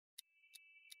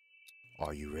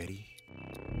Are you ready?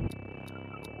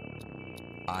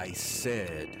 I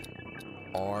said,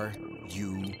 are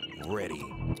you ready?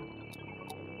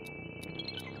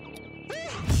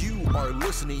 You are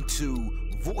listening to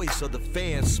Voice of the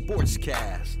Fans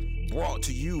Sportscast, brought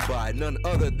to you by none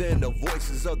other than the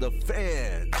voices of the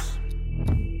fans.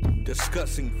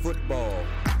 Discussing football,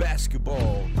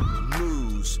 basketball,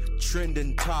 news,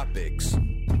 trending topics.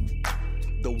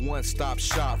 The one-stop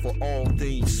shop for all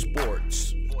things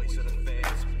sports. Voice of the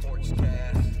Fans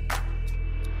Sportscast.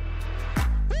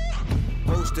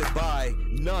 Hosted by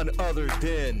none other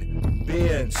than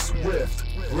Ben Swift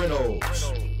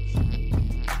Reynolds,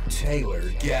 Taylor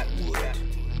Gatwood,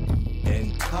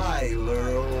 and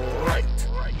Tyler Wright.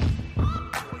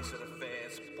 Voice of the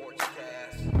Fans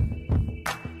Sportscast.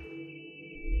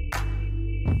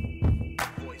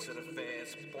 Voice of the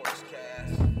Fans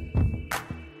Sportscast.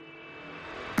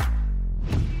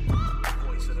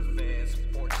 Voice of the Fans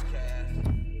Sportscast.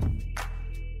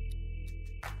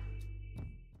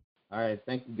 All right,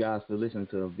 thank you guys for listening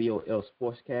to the VOF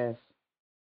Sportscast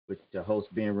with your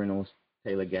hosts Ben Reynolds,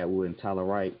 Taylor Gatwood, and Tyler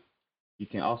Wright. You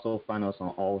can also find us on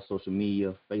all social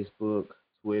media, Facebook,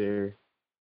 Twitter,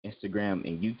 Instagram,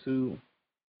 and YouTube.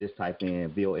 Just type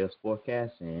in VOF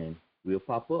Sportscast and we'll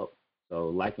pop up. So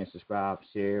like and subscribe,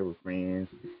 share with friends,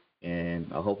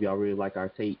 and I hope y'all really like our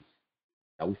takes.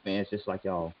 We fans just like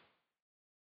y'all.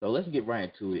 So let's get right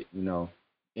into it.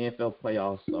 NFL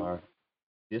playoffs are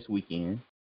this weekend.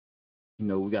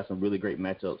 We got some really great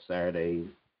matchups Saturday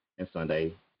and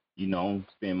Sunday. I'm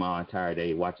spending my entire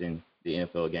day watching the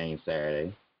NFL game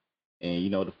Saturday.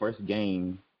 And, the first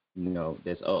game,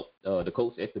 that's up, the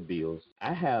Colts at the Bills.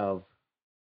 I have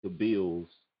the Bills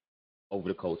over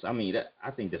the Colts. I mean, I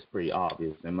think that's pretty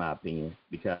obvious in my opinion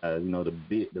because,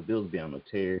 the Bills be on a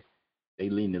tear.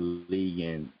 They lead the league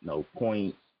in,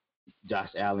 points.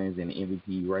 Josh Allen's in the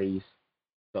MVP race.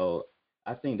 So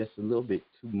I think that's a little bit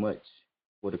too much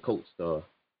for the Colts to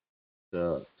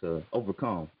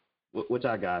overcome. What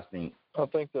y'all guys think? I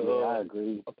think I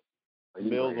agree.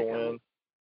 Bills will win.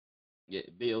 Yeah,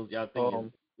 Bills. Y'all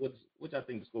think what y'all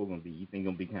think the score gonna be? You think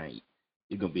it's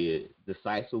gonna be a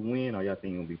decisive win, or y'all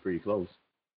think it's gonna be pretty close?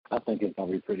 I think it's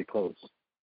gonna be pretty close.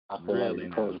 I feel Really like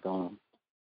the Colts gonna.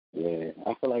 Yeah,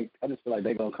 I just feel like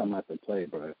they're gonna come out to play,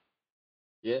 bro.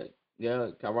 Yeah.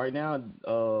 'Cause right now,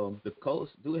 the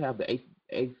Colts do have the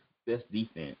eighth best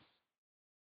defense.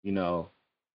 They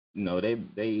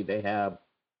have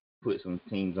put some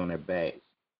teams on their backs,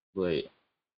 but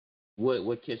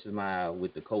what catches my eye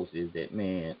with the Colts is that,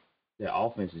 man, their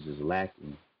offense is just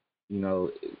lacking.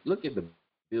 Look at the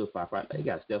Bills five. They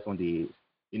got Stephon Diggs.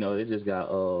 They just got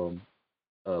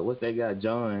what's they got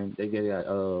John. They got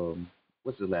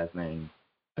what's his last name?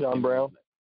 John Brown.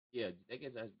 Yeah, they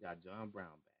just got John Brown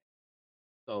back.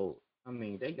 So I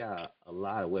mean, they got a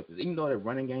lot of weapons. Even though their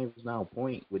running game is now on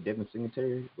point with Devin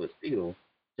Singletary, but still,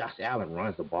 Josh Allen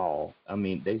runs the ball. I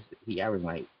mean, he averaged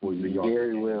like 43 yards.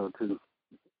 Very well too.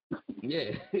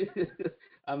 Yeah.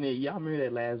 I mean, y'all remember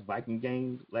that last Viking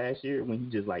game last year when he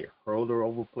just like hurled her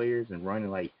over players and running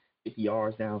like 50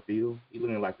 yards downfield? He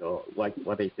looking like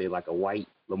what they say, like a white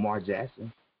Lamar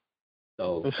Jackson.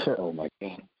 So oh my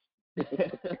God.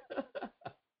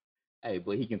 Hey,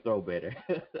 but he can throw better.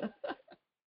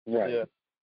 Right. Yeah.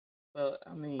 Well,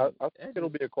 I mean, I think it'll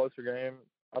be a closer game.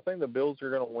 I think the Bills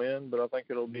are going to win, but I think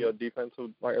it'll be more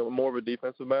of a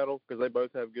defensive battle because they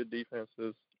both have good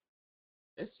defenses.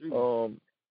 That's true.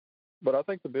 But I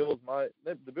think the Bills might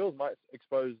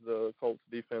expose the Colts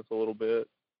defense a little bit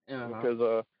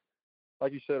because,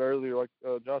 like you said earlier, like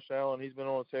Josh Allen, he's been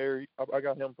on a tear. I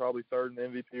got him probably third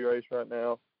in the MVP race right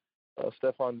now.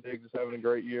 Steph Diggs is having a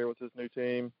great year with his new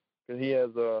team because he has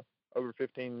over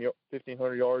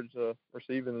 1,500 yards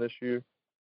receiving this year.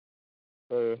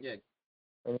 So yeah.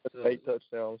 And that's 8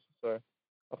 touchdowns. So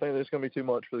I think it's going to be too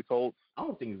much for the Colts. I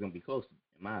don't think it's going to be close,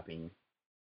 in my opinion.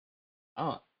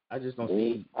 I just don't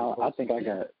see. I think I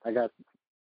got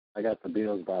the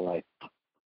Bills by like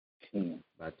 10.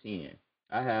 By 10.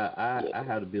 I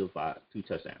have the Bills by 2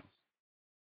 touchdowns.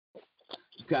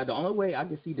 God, the only way I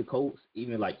can see the Colts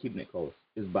even like keeping it close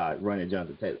is by running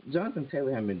Jonathan Taylor. Jonathan Taylor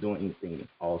hasn't been doing anything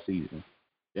all season.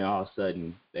 Then all of a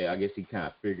sudden, I guess he kind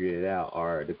of figured it out,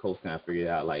 or the Colts kind of figured it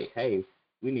out, like, hey,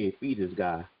 we need to feed this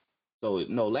guy. So,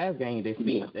 last game they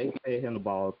fed him the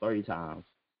ball 30 times.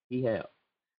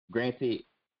 Granted,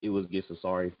 it was against a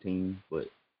sorry team, but,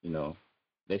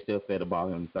 they still fed the ball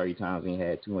him 30 times and he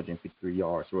had 253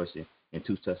 yards rushing and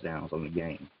 2 touchdowns on the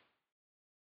game.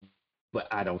 But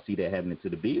I don't see that happening to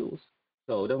the Bills.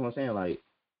 So that's what I'm saying. Like,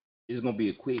 it's going to be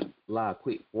a lot of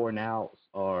quick 4 and outs,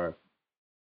 or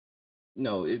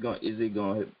No,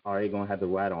 are they gonna have to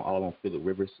ride on Phillip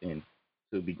Rivers? And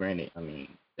to be granted, I mean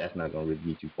that's not gonna really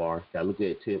get you far. Got look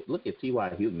at T.Y.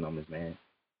 Hilton numbers, man.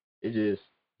 It just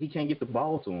he can't get the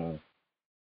ball to him.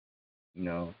 You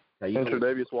know, and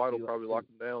Tre'Davious White will probably lock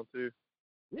him down too.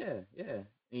 Yeah, and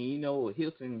you know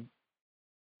Hilton,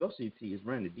 specialty is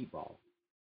running the deep ball.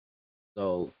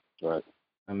 So, right.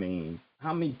 I mean,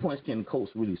 how many points can the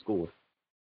Colts really score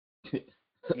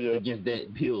against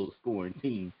that Bills scoring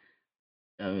team?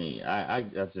 I mean, I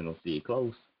just don't see it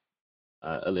close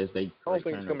unless they. I don't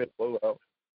think it's gonna be a blowout.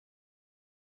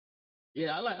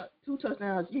 Yeah, I like 2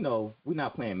 touchdowns. You know, we're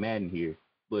not playing Madden here,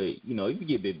 but you know, if you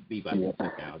get beat by 2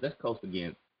 touchdowns, that's close to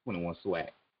getting 21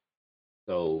 swag.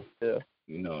 So,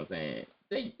 you know what I'm saying?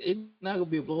 It's not gonna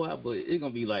be a blowout, but it's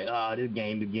gonna be like, this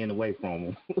game is getting away from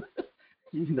them.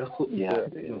 You know,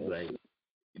 like,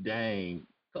 dang,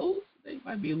 Colts, they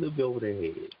might be a little bit over their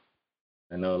head.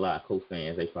 I know a lot of Colts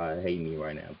fans, they probably hate me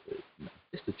right now, but you know,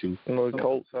 it's the truth. You know, the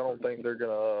Colts, I don't think they're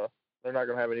not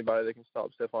gonna have anybody that can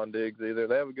stop Stephon Diggs either.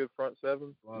 They have a good front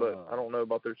seven, but I don't know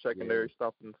about their secondary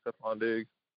stopping Stephon Diggs.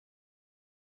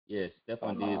 Yes,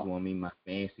 Stephon Diggs won me my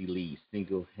fantasy league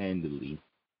single-handedly.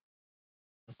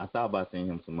 I thought about sending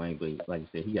him some money, but like you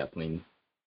said, he got plenty.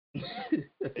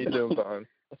 He's doing fine.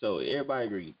 So everybody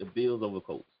agreed, the Bills over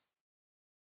Colts.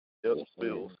 Yep,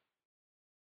 Bills.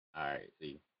 All right,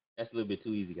 see, that's a little bit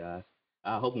too easy, guys.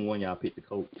 I hope one of y'all picked the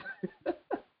Colts.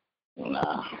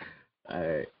 Nah.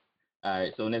 All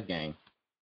right. So next game.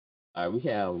 All right, we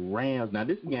have Rams. Now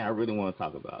this is a game I really want to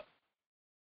talk about.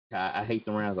 I hate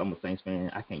the Rams. I'm a Saints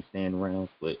fan. I can't stand the Rams,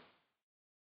 but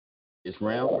it's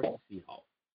Rams versus Seahawks.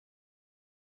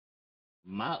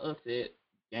 My upset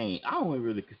game. I don't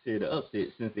really consider the upset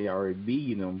since they already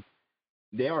beat them.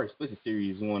 They already split the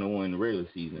series 1-1 in the regular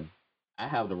season. I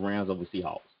have the Rams over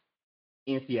Seahawks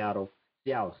in Seattle.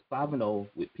 Seattle's 5-0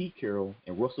 with Pete Carroll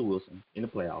and Russell Wilson in the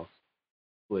playoffs,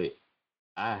 but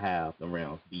I have the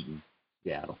Rams beating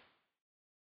Seattle.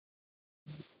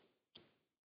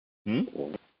 I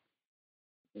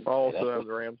also have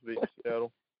the Rams beating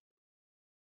Seattle.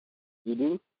 You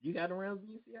do? You got the Rams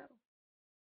beating Seattle?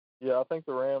 Yeah, I think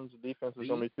the Rams' defense is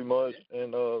going to be too much,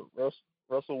 and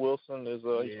Russell Wilson is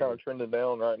he's kind of trending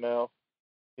down right now.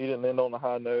 He didn't end on a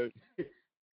high note.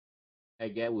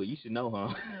 Hey, Gatwood, you should know,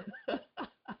 huh?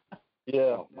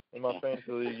 Yeah, in my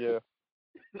fantasy league, yeah.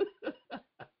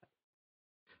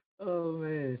 Oh,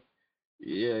 man.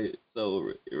 Yeah,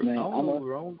 so man, I'm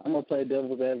gonna play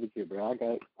devil's advocate, bro. I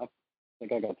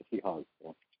think I got the Seahawks.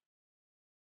 Bro.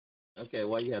 Okay,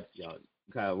 why you have Seahawks?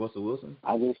 Kyle Russell Wilson?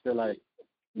 I just feel like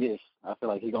he's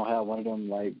gonna have one of them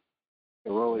like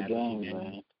heroic games,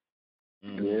 man.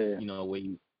 Mm-hmm. Yeah, you know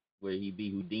where he be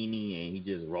Houdini and he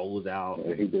just rolls out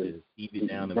and just keep it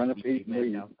down and keep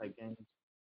it out type games.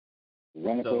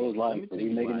 Running for his life, but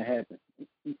he's making it happen.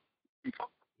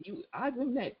 I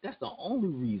think that's the only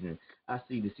reason I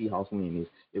see the Seahawks winning is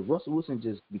if Russell Wilson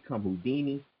just become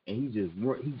Houdini and he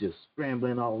just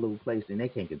scrambling all over the place and they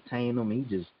can't contain him and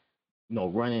he just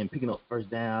running and picking up first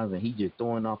downs and he just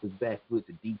throwing off his back foot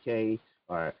to DK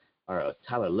or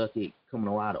Tyler Lockett coming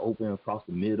wide open across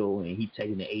the middle and he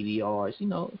taking the 80 yards,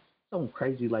 something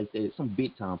crazy like that, some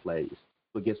big time plays.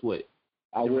 But guess what?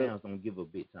 The Rams don't give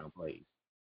up big time plays.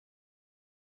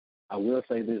 I will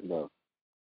say this though.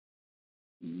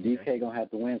 DK gonna have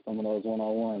to win some of those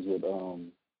 1-on-1s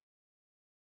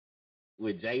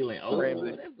with Jalen. Oh, that's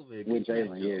gonna be a good with Jalen,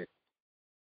 matchup. Yeah.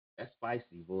 That's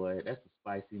spicy, boy. That's a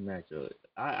spicy matchup.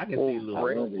 I can see a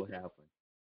little what happen.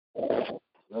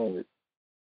 Love it.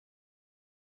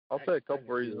 I'll say a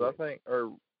couple reasons. I think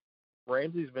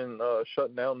Ramsey's been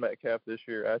shutting down Metcalf this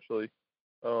year. Actually,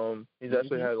 he's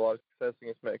actually had a lot of success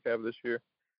against Metcalf this year.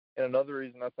 And another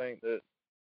reason I think that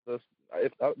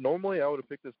normally I would have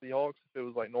picked the Seahawks if it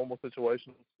was like normal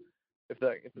situations. If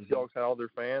the Seahawks had all their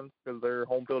fans because their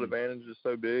home field advantage is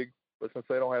so big. But since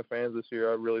they don't have fans this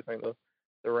year, I really think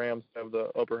the Rams have the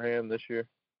upper hand this year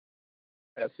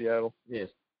at Seattle. Yes.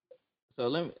 So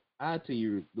let me add to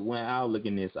you when I was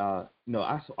looking at this. I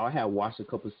have watched a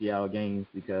couple of Seattle games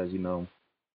because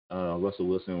Russell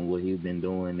Wilson, what he's been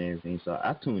doing and everything. So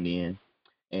I tuned in,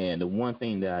 and the one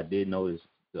thing that I did notice,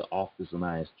 the offensive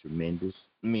line is tremendous.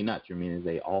 I mean, not tremendous,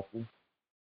 they awful.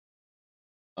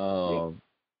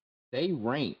 They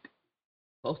rank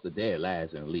close to dead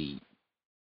last in the league.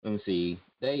 Let me see.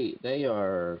 They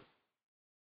are,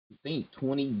 I think,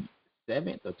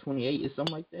 27th or 28th or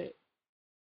something like that.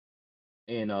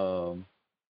 In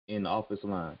the offensive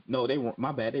line. No,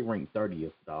 my bad. They ranked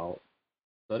 30th, dog.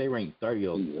 So they ranked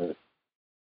 30th.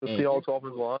 The Seahawks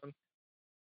offensive line.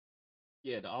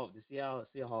 Yeah, the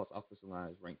Seahawks offensive line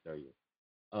is ranked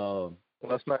 30th.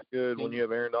 Well, that's not good when you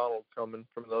have Aaron Donald coming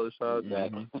from the other side.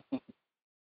 Mm-hmm.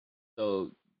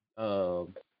 So,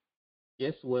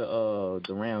 guess what?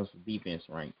 The Rams defense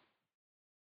ranked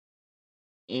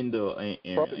in the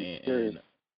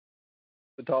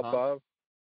the top five.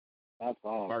 Top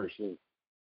five first. for sure.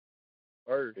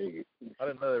 First. I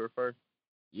didn't know they were first.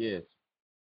 Yes.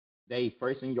 They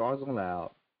first in yards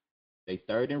allowed. They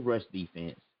third in rush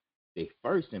defense. They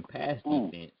first in pass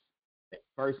defense. They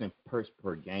first in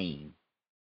per game.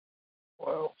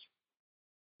 Wow.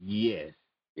 Yes.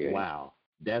 Yeah. Wow.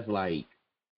 That's like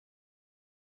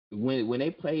when they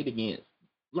played against,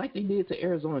 like they did to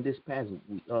Arizona this past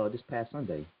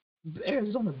Sunday.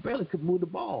 Arizona barely could move the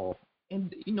ball,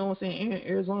 and you know what I'm saying.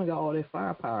 Arizona got all that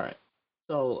firepower.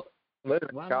 So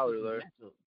Kyler there.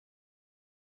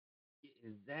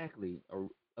 Exactly.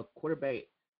 A quarterback,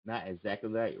 not exactly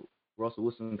like Russell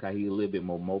Wilson, because he's a little bit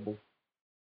more mobile.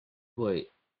 But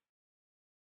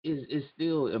it's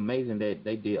still amazing that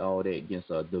they did all that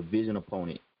against a division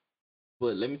opponent.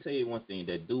 But let me tell you one thing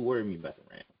that do worry me about the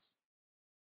Rams.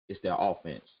 It's their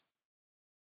offense.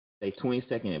 They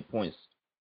 22nd in points,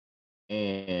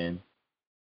 and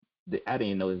I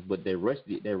didn't know this, but their rush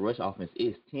offense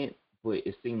is 10th, but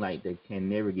it seems like they can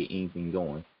never get anything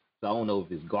going. So I don't know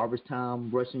if it's garbage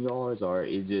time rushing yards or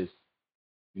it just,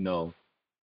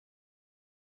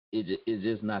 it's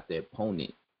just not the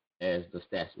opponent as the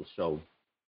stats will show.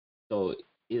 So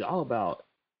it's all about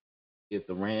if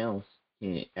the Rams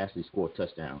can actually score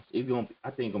touchdowns. I think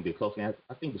it's gonna be a close game.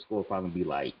 I think the score probably gonna be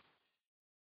like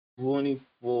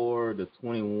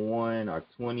 24-21 or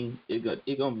 20. It's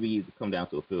gonna come down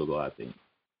to a field goal. I think.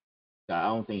 I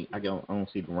don't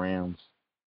see the Rams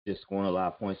just scoring a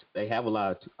lot of points. They have a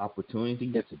lot of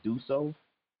opportunities to do so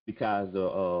because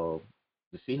the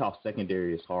Seahawks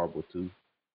secondary is horrible too.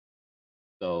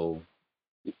 So,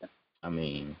 I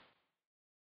mean,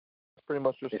 it's pretty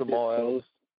much just the ball out.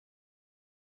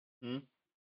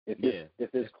 If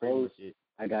it's close,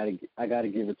 I gotta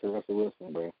give it to Russell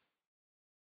Wilson, bro.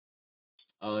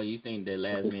 Oh, you think that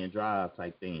last man drive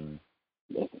type thing?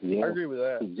 Yeah, I agree with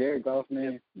that. Jared Goff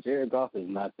is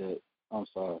not that. I'm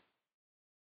sorry.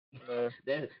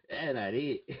 That's not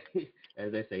it.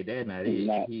 As they say, that's not it.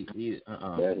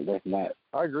 That's not.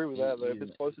 I agree with that. Though. If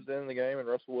it's close at the end of the game and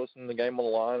Russell Wilson the game on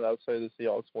the line, I would say the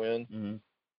Seahawks win. Mm-hmm.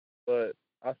 But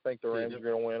I think the Rams are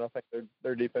going to win. I think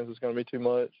their defense is going to be too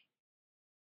much.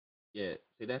 Yeah,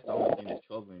 see, that's the only thing that's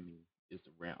troubling me is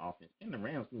the Rams offense. And the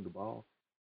Rams move the ball.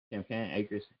 Cam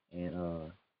Akers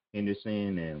and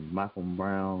Henderson and Michael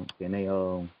Brown, can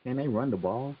they run the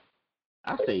ball?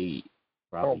 I say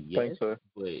probably yes, think so.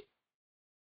 But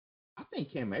I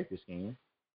think Cam Akers can.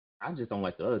 I just don't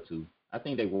like the other two. I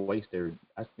think they waste their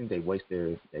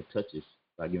touches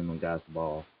by giving them guys the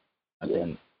ball. I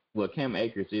think Cam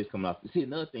Akers is coming off. See,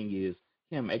 another thing is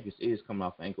Cam Akers is coming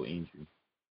off ankle injury.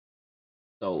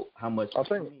 So how many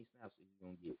snaps are you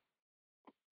gonna get?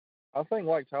 I think,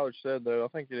 like Tyler said, though, I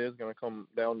think it is going to come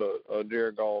down to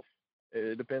Jared Goff.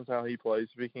 It depends how he plays.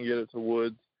 If he can get it to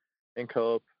Woods and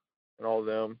Kupp and all of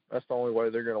them, that's the only way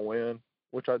they're going to win,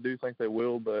 which I do think they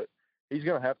will. But he's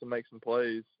going to have to make some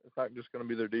plays. It's not just going to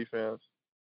be their defense.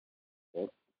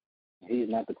 He's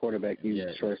not the quarterback you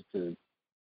trust to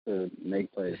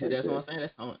make plays. That's what I'm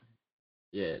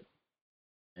saying.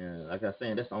 And like I was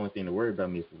saying, that's the only thing to worry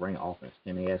about me is the ring offense.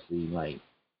 Can they actually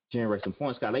generate some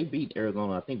points? Because they beat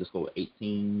Arizona, I think the score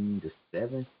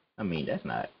 18-7. I mean, that's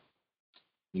not,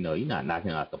 you're not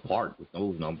knocking out the park with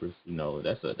those numbers.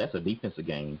 That's a defensive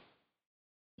game.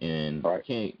 And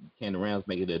can the Rams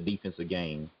make it a defensive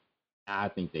game? I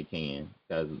think they can.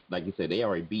 Because, like you said, they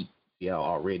already beat Seattle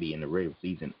already in the regular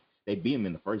season. They beat them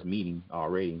in the first meeting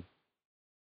already.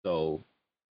 So,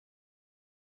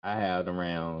 I have the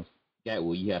Rams.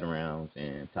 Gatwood, you had the Rams,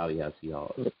 and Tyler had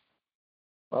Seahawks.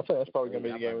 I think that's probably going to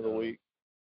be the game of the week.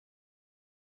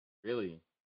 Really?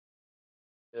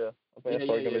 Yeah. I think that's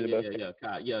probably going to be the best.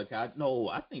 Kyle. No,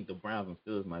 I think the Browns and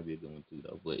Steelers might be a good one, too,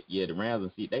 though. But, the Rams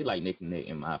and Seahawks, they like neck and neck,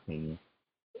 in my opinion.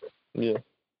 Yeah.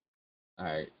 All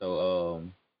right. So,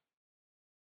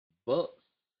 Bucs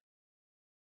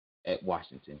at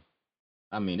Washington.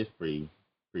 I mean, it's pretty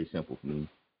simple for me.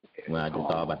 When I just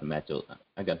thought about the matchup,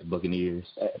 I got the Buccaneers,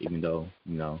 even though,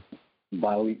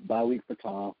 Bye week for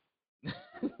Tom.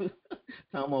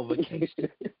 Tom on vacation.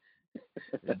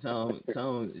 Tom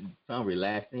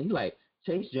relaxing. He's like,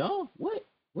 Chase Young?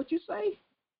 What you say?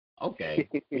 Okay.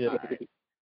 Yeah.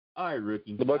 All right,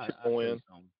 rookie. The Bucs will win.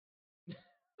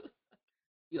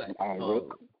 He's like, I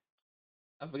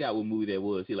forgot what movie that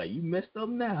was. He's like, you messed up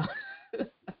now.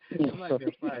 It might have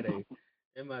been Friday.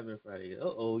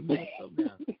 Uh-oh, you messed up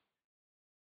now.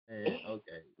 And,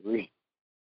 okay.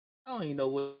 I don't even know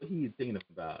what he's thinking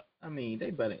about. I mean,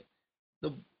 they better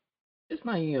the. It's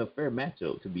not even a fair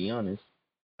matchup, to be honest.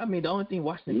 I mean, the only thing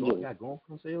Washington got going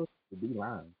for themselves is the D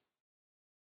line.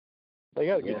 They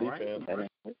got a good defense.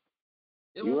 Right?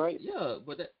 You're right. Yeah,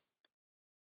 but that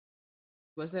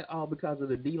all because of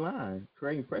the D line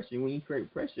creating pressure. When you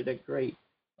create pressure, they create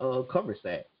cover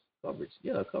sacks. Cover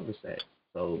sacks.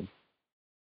 So,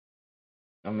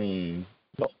 I mean,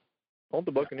 don't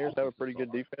the Buccaneers have a pretty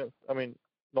good defense? I mean,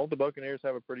 don't the Buccaneers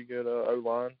have a pretty good O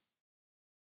line?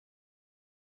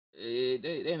 They're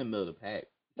in the middle of the pack.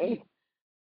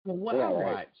 From what I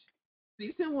watch,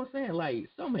 see what I'm saying? Like,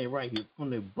 something ain't right here. From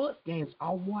the Bucs games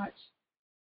I watch,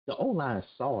 the O line is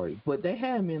sorry, but they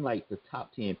had them in like the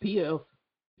top 10.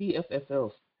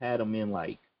 PFFL had them in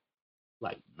like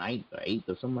ninth or eighth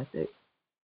or something like that.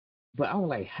 But I was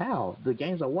like, how? The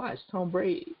games I watched, Tom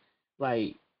Brady,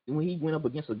 like when he went up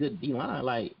against a good D line,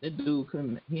 like that dude he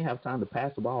didn't have time to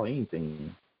pass the ball or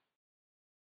anything.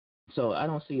 So I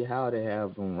don't see how they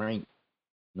have them ranked,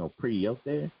 pretty up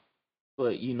there.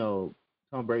 But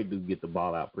Tom Brady do get the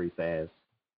ball out pretty fast,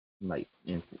 like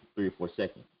in 3 or 4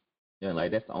 seconds. Yeah,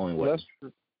 like that's the only way. That's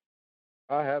true.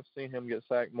 I have seen him get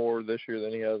sacked more this year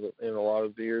than he has in a lot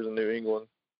of years in New England.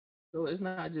 So it's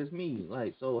not just me.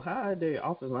 Like, so how are their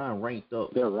offensive line ranked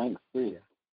up? They're ranked 5th.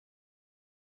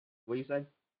 What do you say?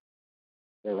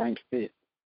 They're ranked 5th.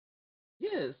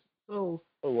 Yes. So.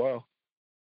 Oh wow.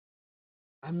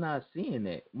 I'm not seeing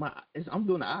that. I'm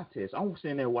doing the eye test. I'm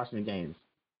sitting there watching the games,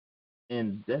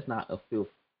 and that's not a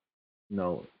fifth,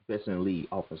 best in the league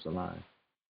offensive line.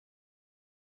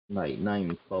 Like, not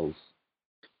even close.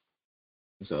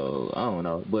 So I don't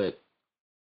know, but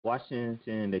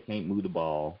Washington, they can't move the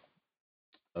ball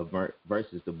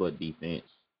versus the Bucs defense.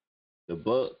 The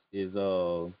Bucs is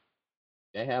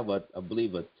they have I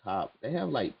believe they have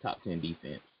like top 10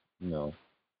 defense,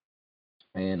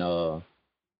 and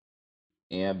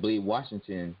I believe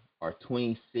Washington are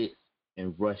 26th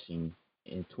in rushing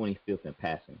and 25th in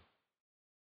passing.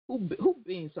 Who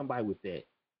being somebody with that?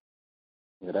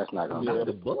 Yeah, that's not gonna Not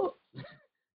the Bucs.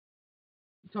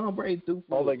 Tom Brady threw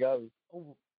for all they got is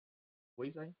what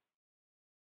you say?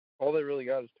 All they really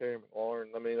got is Terry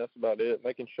McLaurin. I mean, that's about it.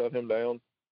 They can shut him down.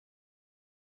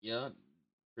 Yeah,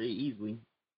 pretty easily.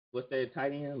 What's that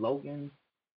tight end? Logan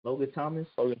Thomas.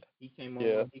 He came on.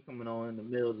 Yeah. He coming on in the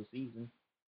middle of the season,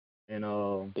 and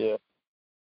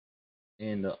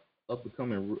and the up and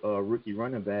coming rookie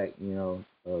running back,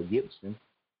 Gibson.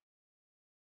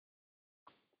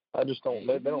 I just don't.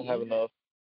 They don't have enough.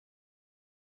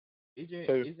 Isn't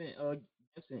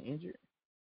Gibson injured?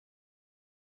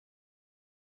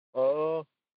 I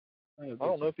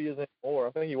don't know if he is anymore.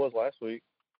 I think he was last week.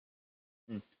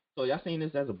 So y'all seen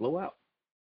this as a blowout?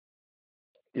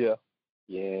 Yeah.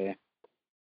 Yeah.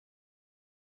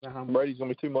 Brady's gonna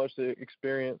be too much to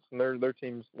experience, and their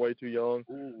team's way too young.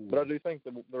 Ooh. But I do think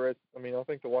the rest. I mean, I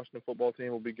think the Washington football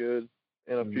team will be good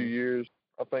in a few years.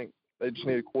 I think they just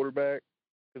need a quarterback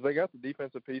because they got the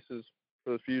defensive pieces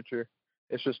for the future.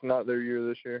 It's just not their year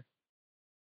this year.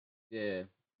 Yeah,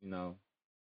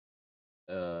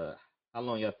 how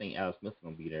long y'all think Alex Smith's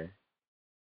gonna be there?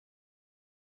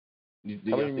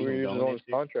 How many years on his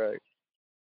contract?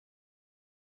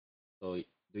 So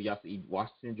do y'all see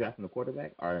Washington drafting a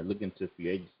quarterback or looking to free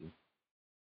agency?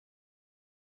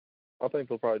 I think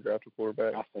they'll probably draft a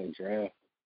quarterback. I think draft.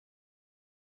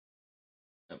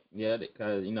 Yeah,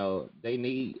 because they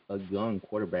need a young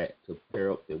quarterback to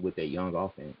pair up with that young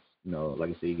offense. Like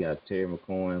I said, you got Terry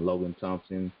McLaurin, Logan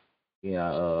Thompson, you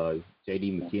got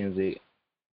J.D. McKenzie,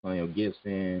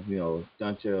 Gibson,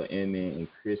 Dontrell Inman, and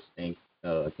Chris and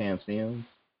Cam Sims,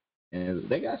 and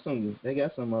they got some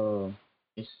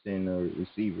interesting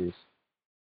receivers.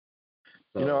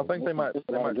 So, I think they might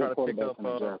try to pick up.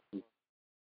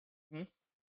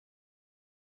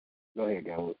 Go ahead,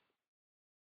 go.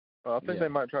 I think they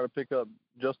might try to pick up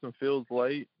Justin Fields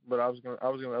late, but I was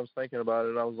thinking about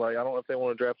it. I was like, I don't know if they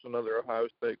want to draft another Ohio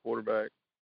State quarterback.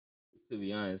 To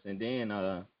be honest, and then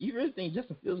you really think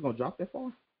Justin Fields is gonna drop that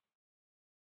far?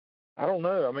 I don't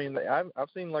know. I mean, I've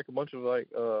seen like a bunch of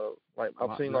a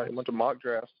bunch of mock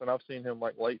drafts, and I've seen him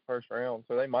like late first round.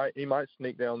 So he might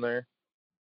sneak down there.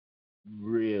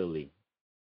 Really?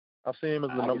 I've seen him as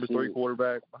the number 3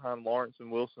 quarterback behind Lawrence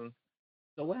and Wilson.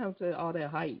 So what happened to all that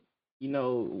hype?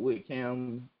 With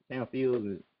Cam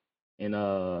Fields and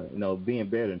being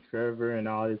better than Trevor and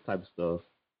all this type of stuff.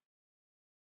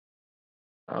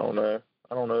 I don't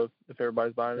know if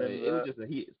everybody's buying into that. It was just a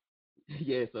hit.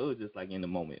 Yeah, so it was just like in the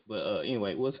moment. But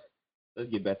anyway, let's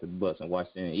get back to the Bucs and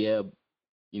Washington. Yeah,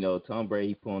 Tom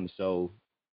Brady put on the show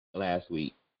last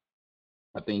week.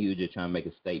 I think he was just trying to make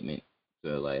a statement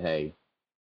to like, hey,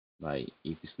 Like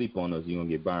if you sleep on us, you're gonna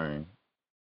get burned.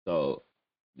 So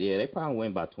yeah, they probably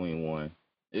win by 21.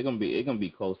 It's gonna be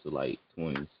close to like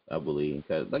 20s, I believe,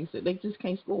 because like I said, they just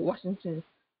can't score. Washington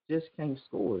just can't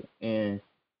score, and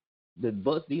the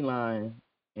Bucs D line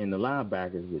and the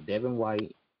linebackers with Devin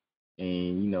White,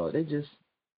 and they just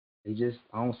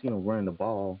I don't see them running the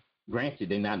ball. Granted,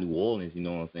 they're not New Orleans, you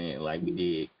know what I'm saying? Like we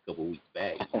did a couple weeks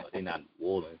back. They're not New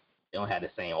Orleans. They don't have the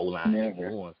same O line that New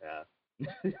Orleans have.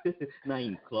 Not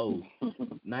even close.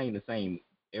 Not even the same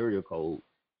area code.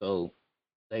 So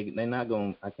they're not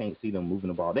going. I can't see them moving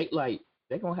the ball. They're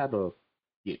gonna have to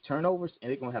get turnovers and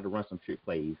they're gonna have to run some trick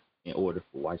plays in order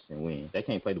for Washington to win. They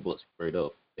can't play the Bucs straight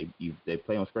up. They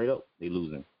play them straight up, they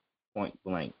losing point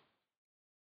blank.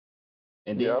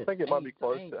 And yeah, I think it might be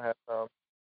close to halftime.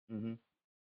 Mhm.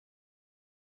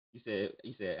 You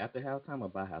said after halftime or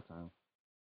by halftime?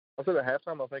 I said at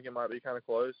halftime, I think it might be kind of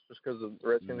close, just because the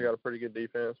Redskins got a pretty good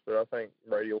defense. But I think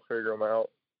Brady will figure them out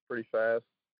pretty fast,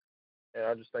 and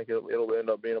I just think it'll end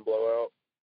up being a blowout.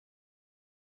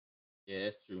 Yeah,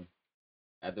 that's true.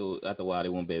 After a while, they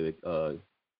won't be able to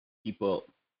keep up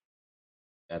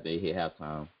after they hit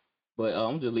halftime. But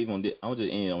I'm just leaving on this. I'm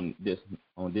just end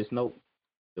on this note.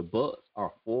 The Bucs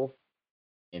are fourth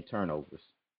in turnovers,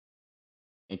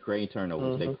 in creating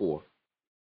turnovers. They fourth.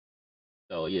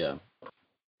 So yeah,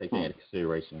 take that into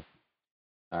consideration.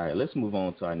 All right, let's move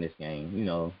on to our next game.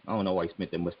 I don't know why you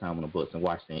spent that much time on the Bucs and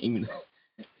Washington. Even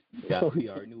though we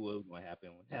already knew what was going to happen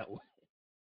with that one.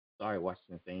 Sorry,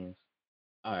 Washington fans.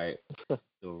 All right,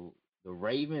 the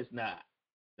Ravens.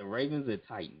 The Ravens and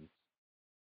Titans.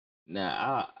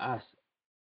 Now,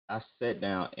 I sat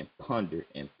down and pondered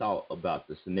and thought about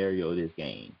the scenario of this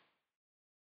game.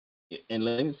 And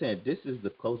let me say, this is the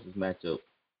closest matchup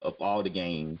of all the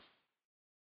games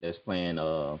that's playing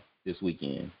this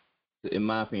weekend. In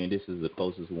my opinion, this is the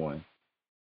closest one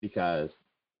because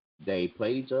they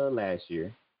played each other last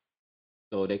year,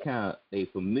 so they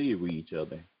familiar with each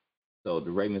other. So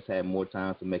the Ravens had more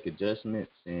time to make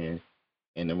adjustments, and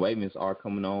the Ravens are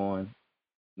coming on.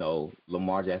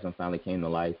 Lamar Jackson finally came to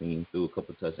life and he threw a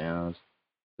couple touchdowns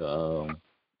to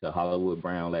Hollywood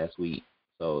Brown last week.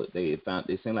 So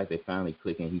it seemed like they finally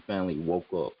clicking. He finally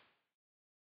woke up.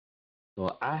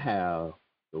 So I have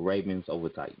the Ravens over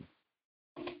Titans.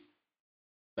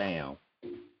 Bam.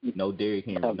 No Derrick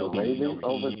Henry. No King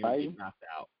Henry get knocked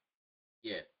out.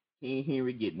 Yeah. King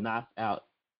Henry get knocked out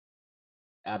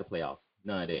of the playoffs.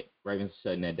 None of that. Ravens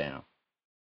shutting that down.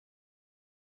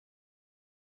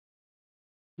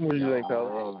 What do you think, Tyler?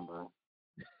 Rolling, bro.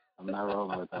 I'm not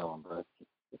rolling with that one, bro.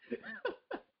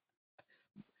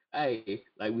 Hey,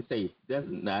 like we say,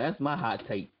 that's my hot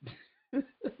take.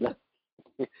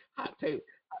 hot take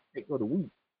of the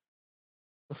week.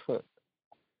 Who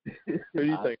do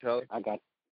you think, Tyler? I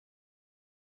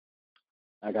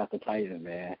got the Titans,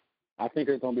 man. I think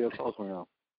it's gonna be a close one.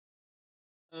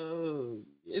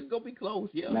 It's gonna be close,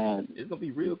 yeah. Man, it's gonna be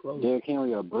real close. Derrick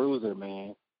Henry a bruiser,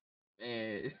 man.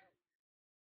 Man,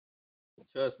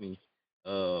 trust me.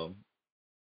 Earl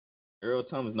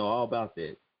Thomas know all about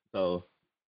that. So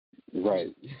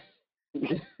right.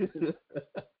 You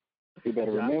better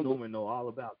Josh remember. Norman know all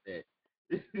about that.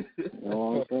 You know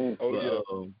what I'm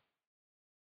saying?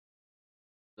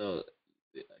 So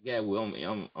yeah, well,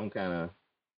 I'm kind of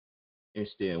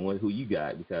interested in who you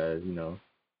got because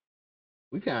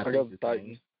we kind of think the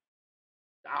same.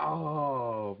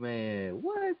 Oh man,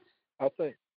 what?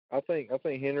 I think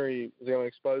Henry is going to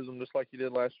expose them just like he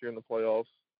did last year in the playoffs,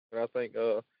 and I think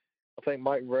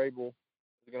Mike Vrabel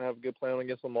is going to have a good plan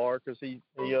against Lamar because he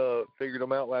figured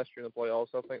him out last year in the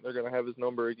playoffs. I think they're going to have his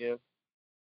number again.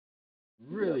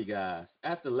 Really, guys?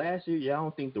 After last year, y'all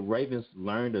don't think the Ravens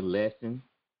learned a lesson?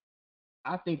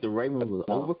 I think the Ravens was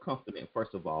overconfident.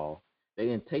 First of all, they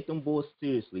didn't take them boys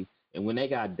seriously, and when they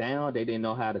got down, they didn't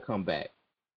know how to come back.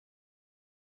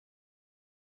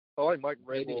 I like Mike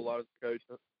Vrabel a lot as a coach.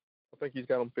 I think he's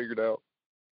got them figured out.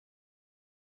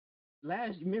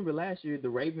 Remember last year, the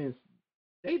Ravens,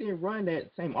 they didn't run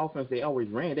that same offense they always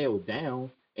ran. They were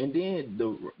down, and then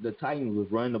the Titans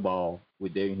was running the ball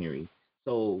with Derrick Henry.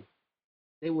 So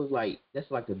it was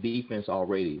that's like a defense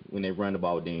already when they run the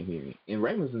ball with Derrick Henry. And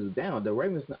Ravens is down.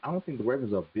 I don't think the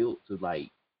Ravens are built to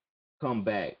come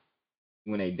back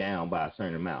when they down by a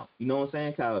certain amount. You know what I'm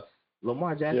saying? Cause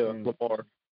Lamar Jackson. Yeah, Lamar.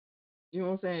 You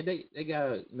know what I'm saying? They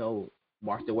gotta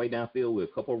march their way downfield with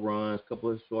a couple of runs, couple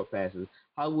of short passes.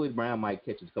 Hollywood Brown might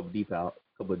catch a couple of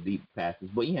deep passes,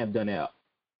 but he haven't done that.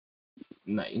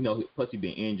 Plus he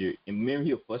been injured, and remember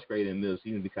he was frustrated in the middle of the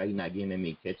season because he's not getting that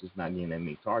many catches, not getting that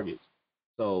many targets.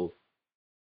 So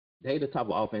they the type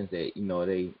of offense that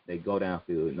they go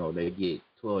downfield. They get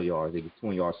 12 yards, they get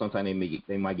 20 yards. Sometimes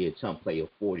they might get a chunk play of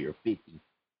 40 or 50.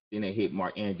 Then they hit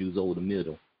Mark Andrews over the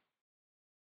middle,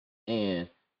 and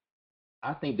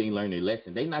I think they learned their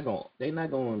lesson. They're not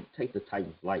gonna take the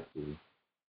Titans lightly.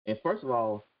 And first of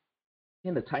all,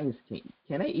 can the Titans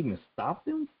can they even stop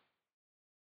them?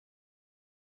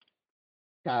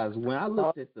 Because when I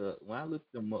looked at the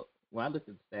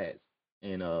stats,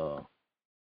 and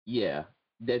yeah,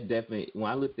 that definitely when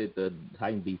I looked at the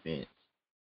Titans defense,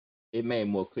 it made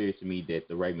more clear to me that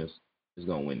the Ravens is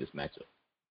gonna win this matchup.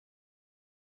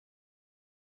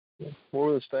 What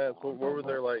were the stats? What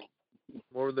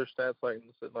were their stats like?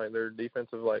 Like their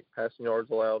defensive passing yards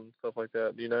allowed and stuff like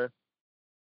that. Do you know?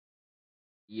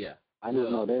 Yeah, I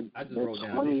just know they're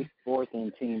 24th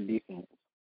in team defense.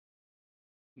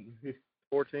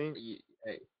 14?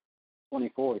 Hey.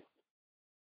 24th.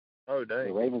 Oh, dang.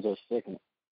 The Ravens are second.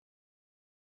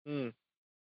 All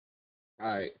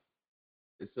right.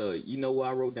 So, you know what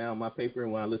I wrote down on my paper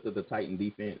when I looked at the Titan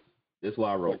defense? This is what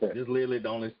I wrote. This is literally the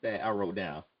only stat I wrote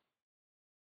down.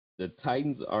 The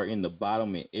Titans are in the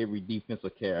bottom in every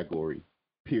defensive category,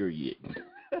 period.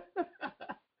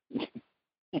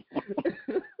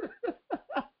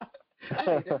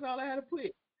 Hey, that's all I had to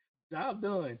put. Job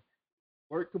done.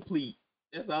 Work complete.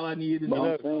 That's all I needed to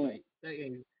know.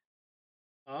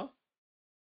 Huh?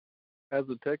 As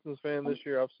a Texans fan this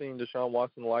year, I've seen Deshaun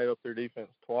Watson light up their defense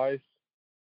twice.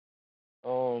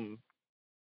 So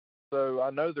I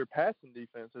know their passing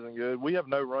defense isn't good. We have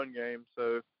no run game,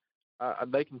 so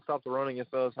they can stop the run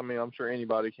against us. I mean, I'm sure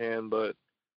anybody can, but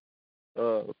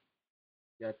got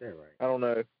that right. I don't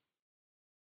know.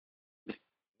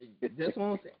 That's what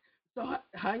I'm saying. So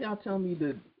how y'all telling me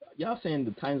y'all saying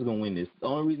the Titans gonna win this? The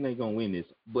only reason they're gonna win this,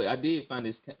 but I did find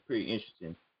this pretty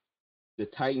interesting. The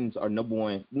Titans are number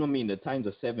one. The Titans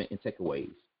are 7 in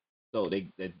takeaways. So the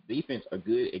defense are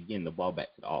good at getting the ball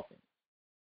back to the offense.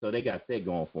 So they got that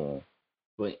going for them.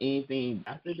 But anything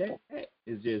after that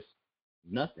is just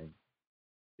nothing.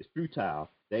 It's futile.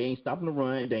 They ain't stopping the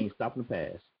run. They ain't stopping the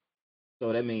pass.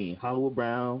 So that means Hollywood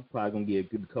Brown probably gonna get a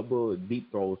good couple of deep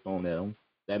throws thrown at him.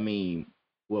 That means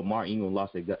Mark Ingram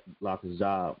lost his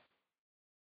job.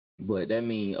 But that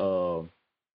means I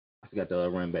forgot the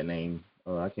running back name.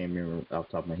 I can't remember off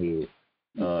the top of my head.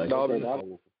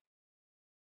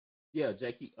 Yeah,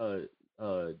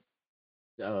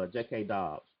 J.K.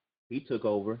 Dobbs. He took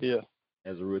over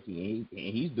as a rookie, and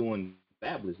he's doing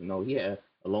fabulous. He had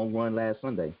a long run last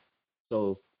Sunday.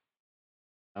 So,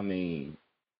 I mean,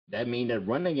 that means that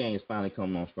running game is finally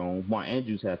coming on strong. Mark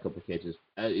Andrews had a couple of catches.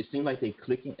 It seems like they're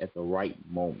clicking at the right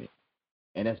moment,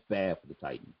 and that's bad for the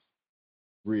Titans.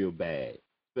 Real bad,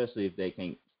 especially if they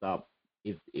can't stop.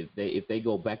 If they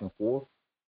go back and forth,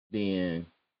 then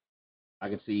I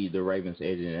can see the Ravens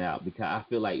edging it out, because I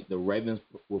feel like the Ravens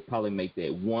will probably make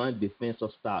that one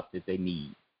defensive stop that they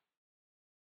need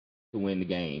to win the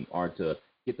game or to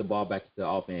get the ball back to the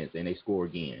offense and they score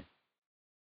again.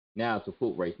 Now it's a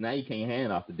foot race. Now you can't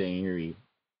hand off to Dan Henry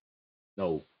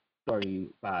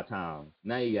 35 times.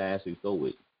 Now you got to actually throw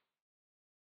it.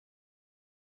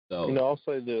 So I'll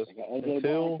say this.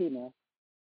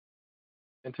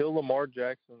 Until Lamar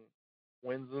Jackson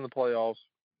wins in the playoffs,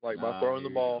 by throwing the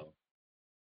ball,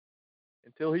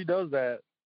 until he does that,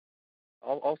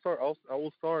 I will start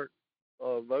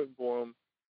voting for him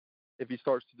if he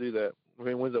starts to do that. If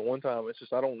he wins it one time, it's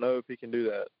just I don't know if he can do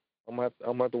that. I'm gonna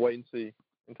have to wait and see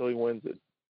until he wins it.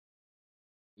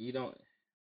 You don't.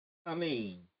 I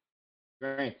mean,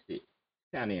 granted, it's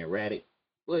kind of erratic,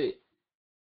 but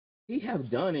he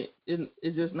have done it.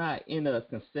 It's just not in a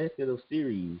consecutive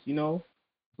series,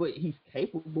 But he's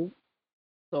capable.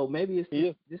 So maybe it's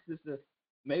the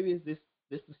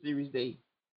series that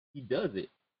he does it,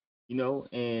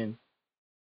 and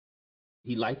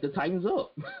he lights the Titans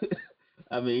up.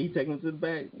 I mean, he take them to the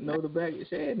back, the back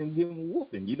shed and give them a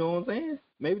whooping. You know what I'm saying?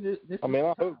 Maybe this. I mean,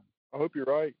 I hope you're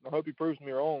right. I hope he proves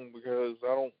me wrong, because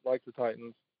I don't like the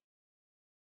Titans.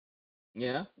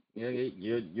 Yeah, they're in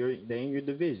your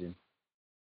division.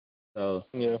 So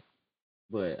yeah,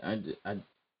 but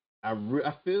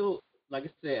I feel like I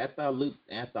said,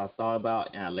 after I thought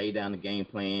about and I laid down the game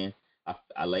plan,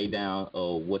 I laid down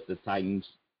what the Titans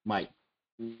might.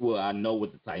 Well, I know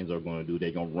what the Titans are going to do.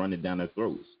 They're going to run it down their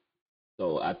throats.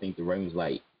 So I think the Ravens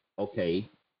okay,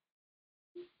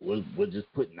 we'll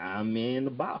just put 9 men in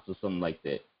the box or something like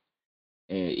that.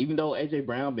 And even though A.J.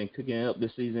 Brown been cooking it up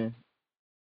this season,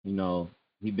 he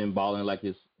been balling like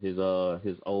his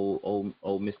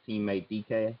old Miss teammate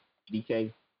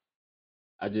DK.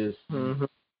 I just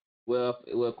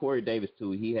well Corey Davis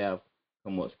too. He have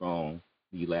come up strong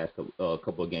the last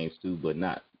couple of games too, but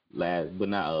not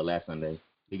last Sunday.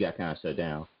 He got kind of shut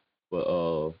down. But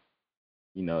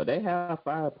they have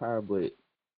firepower, but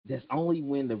that's only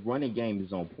when the running game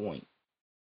is on point.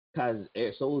 Because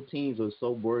so teams are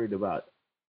so worried about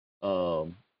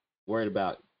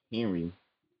Henry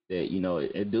that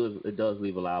it does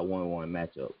leave a lot of 1-on-1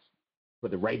 matchups.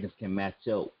 But the Ravens can match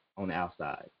up on the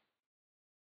outside.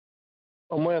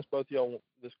 I'm gonna ask both of y'all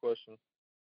this question: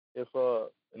 If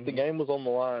the game was on the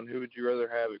line, who would you rather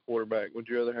have at quarterback? Would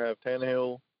you rather have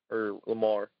Tannehill or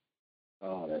Lamar?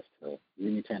 Oh, that's tough.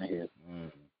 Give me Tannehill.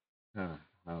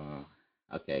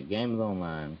 Okay, game is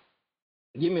online.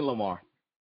 Give me Lamar.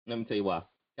 Let me tell you why.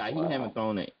 He haven't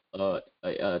thrown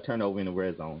a turnover in the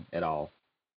red zone at all.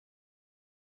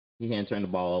 He hadn't turned the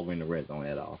ball over in the red zone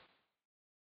at all.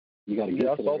 You got to get.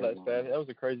 I saw that stat. That was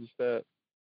a crazy stat.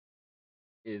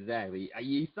 Exactly.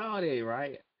 You saw that,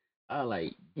 right? I was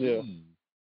like, yeah.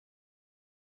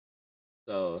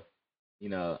 So,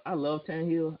 I love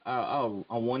Tannehill.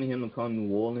 I wanted him to come to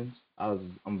New Orleans.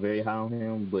 I'm very high on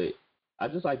him, but I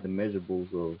just like the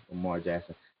measurables of Lamar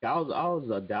Jackson. I was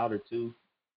a doubter too.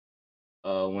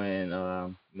 When I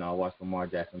watched Lamar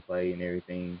Jackson play and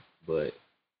everything, but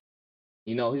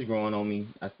he's growing on me.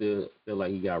 I still feel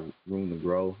like he got room to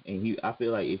grow, and I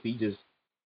feel like if he just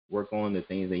work on the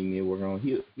things that he need to work on,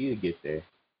 he'll get there.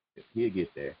 He'll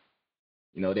get there.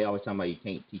 They always talk about you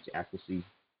can't teach accuracy,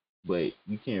 but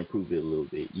you can improve it a little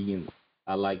bit. You can.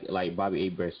 I like Bobby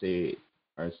Abrams said,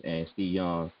 and Steve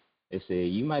Young. They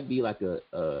said you might be like a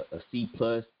C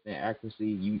plus in accuracy.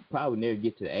 You probably never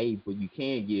get to A, but you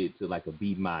can get to like a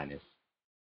B minus.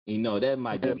 That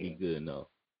might just be good enough.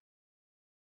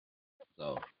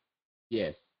 So,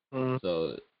 yes.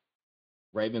 So,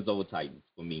 Ravens over Titans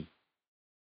for me.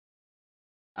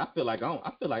 I feel like I'm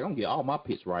gonna get all my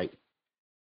picks right.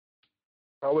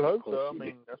 I would hope so. I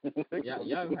mean, that's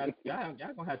y'all gonna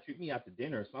have to treat me out to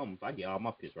dinner or something if I get all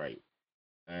my picks right.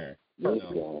 All right. And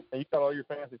you got all your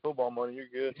fantasy football money. You're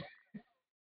good.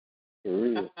 For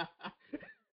real.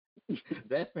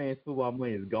 That fantasy football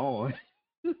money is gone.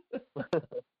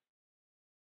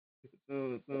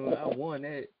 so I won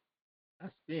that. I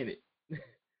spent it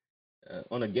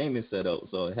on a gaming setup.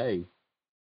 So hey,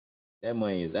 that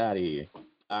money is out of here.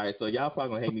 All right, so y'all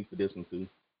probably gonna hate me for this one too.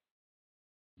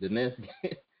 The next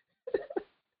game.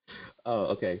 Oh,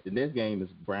 okay. The next game is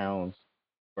Browns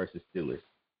versus Steelers.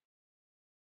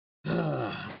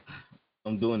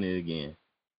 I'm doing it again.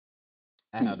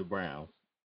 I have the Browns.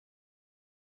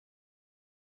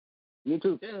 Me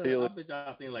too. I bet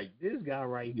y'all think like this guy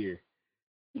right here.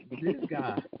 This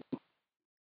guy.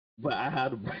 But I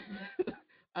have the Browns.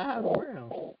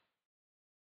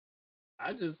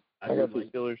 I got like the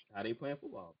Steelers. how they playing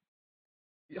football.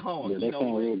 They're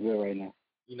playing real good right now.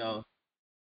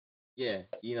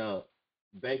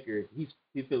 Baker, he's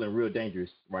feeling real dangerous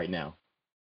right now.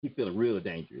 He's feeling real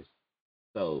dangerous.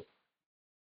 So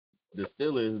the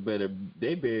Steelers better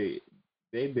be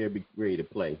ready to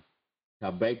play.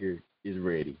 How Baker is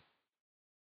ready.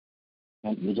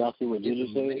 Did y'all see what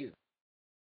Juju said?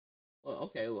 Well,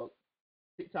 okay. Well,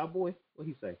 TikTok boy, what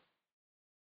he say?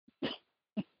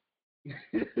 He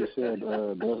said,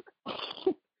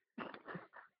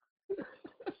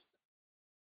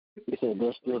 he said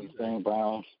they're still the same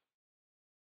Browns.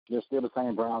 They're still the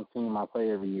same Browns team I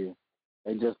play every year.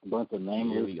 They just a bunch of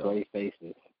nameless gray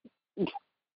faces.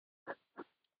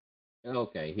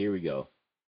 Okay, here we go.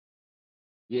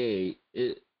 Yeah,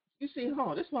 you see,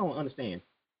 that's what I don't understand.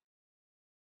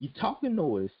 You talking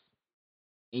noise,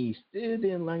 and you still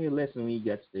didn't learn your lesson when you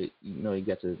got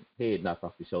your head knocked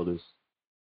off your shoulders.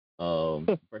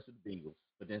 Versus the Bengals,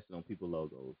 but that's on people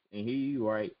logos. And here you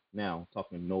right now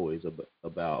talking noise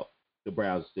about the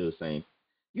Browns still the same.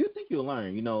 You think you'll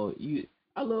learn?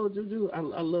 I love Juju. I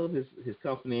love his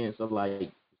confidence. I like his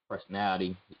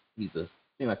personality. Seems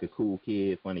like a cool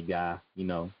kid, funny guy.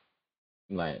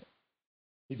 Like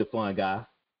he's a fun guy.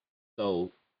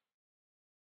 So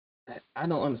I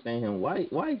don't understand him. Why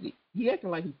is he acting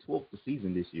like he's 12th the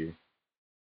season this year?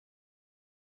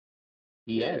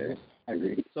 He hasn't. I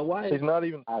agree. So why? He's not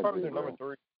even probably their number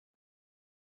 3.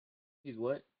 He's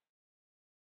what?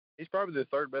 He's probably the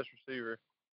 3rd best receiver.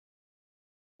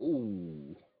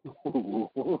 Ooh.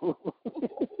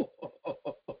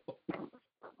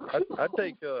 I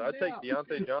take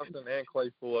Deontay Johnson and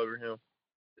Claypool over him.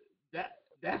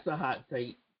 That's a hot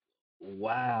take.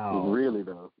 Wow. Really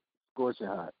though, scorching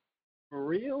hot. For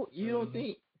real? You don't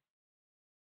think?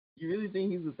 You really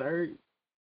think he's the 3rd?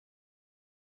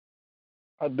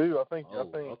 I do. I think.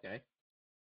 Okay.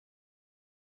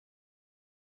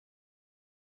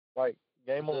 Like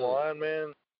game on the line,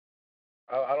 man.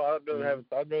 I'd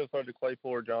rather throw to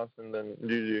Claypool or Johnson than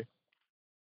Juju.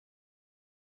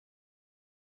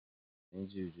 and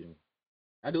Juju.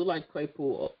 I do like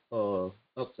Claypool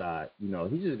upside.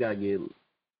 He just gotta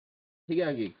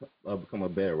become a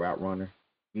better route runner.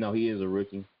 He is a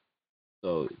rookie,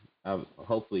 so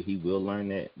hopefully he will learn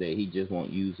that he just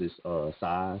won't use his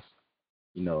size,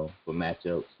 for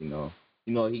matchups. He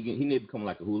need to become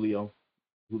like a Julio.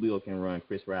 Julio can run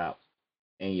crisp routes,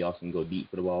 and he also can go deep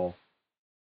for the ball.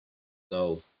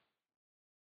 So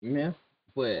yeah,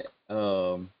 but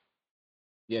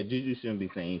yeah, Juju shouldn't be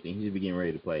saying anything. He should be getting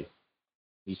ready to play.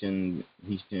 He shouldn't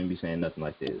be saying nothing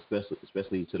like that,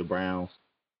 especially to the Browns,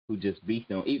 who just beat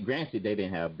them. Granted, they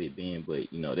didn't have Big Ben, but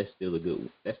that's still a good.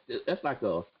 That's like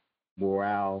a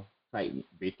morale type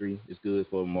victory. It's good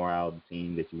for morale of the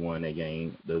team that you won that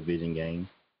game, the division game.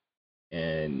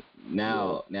 And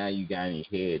now you got in your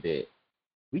head that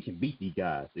we can beat these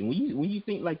guys. And when you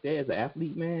think like that as an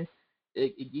athlete, man,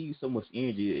 it gives you so much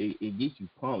energy. It gets you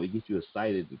pumped. It gets you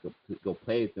excited to go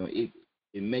play with them.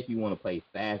 It makes you want to play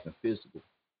fast and physical.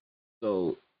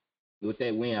 So with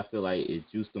that win, I feel like it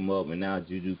juiced them up. And now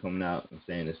Juju coming out and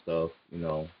saying this stuff,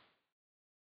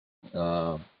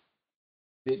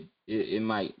 it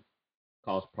might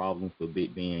cause problems for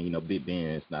Big Ben. Big Ben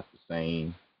is not the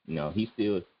same. He's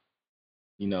still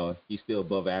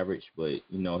above average, but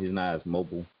he's not as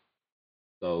mobile.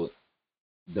 So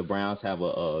the Browns have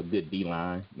a good D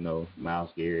line. Myles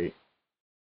Garrett.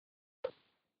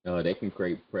 They can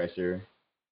create pressure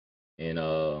and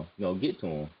get to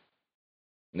him.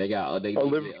 And they got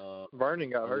Vernon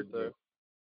got hurt though.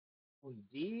 Oh,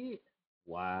 he did?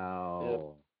 Wow. Yeah.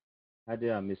 How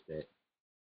did I miss that?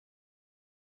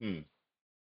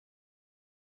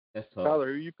 That's tough. Tyler,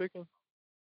 who are you picking?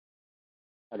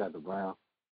 I got the Browns.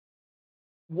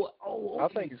 What? Oh, okay, I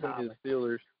think it's going to be the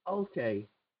Steelers. Okay.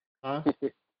 Huh?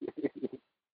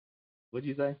 What'd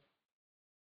you say?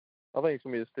 I think it's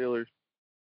going to be the Steelers.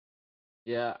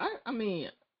 Yeah, I mean,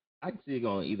 I can see it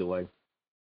going either way.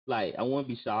 Like, I wouldn't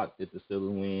be shocked if the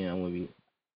Steelers win. I wouldn't be,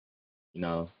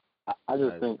 I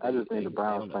just think the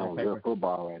Browns playing good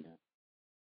football right now.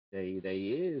 They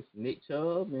is Nick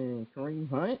Chubb and Kareem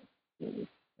Hunt. Mm-hmm.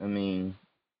 I mean,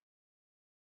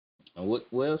 what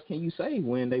else can you say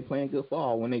when they playing good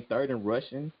football? When they third in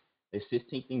rushing, they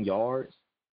 16th in yards,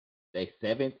 they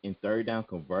 7th in third down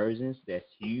conversions. That's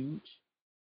huge.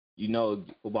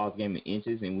 Football's game in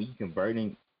inches, and when you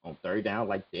converting on third down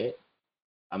like that,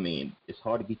 I mean, it's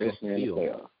hard to get you on the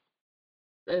field.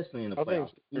 Especially in the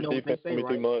playoffs. I think defense is going to be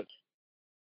too much.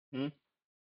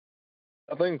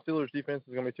 I think the Steelers' defense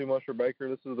is going to be too much for Baker.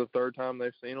 This is the third time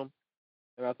they've seen him,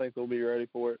 and I think they'll be ready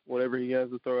for it, whatever he has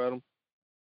to throw at them.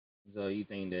 So you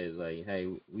think that, like, hey,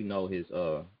 we know his,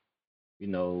 what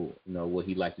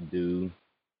he likes to do,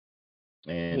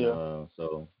 and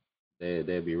so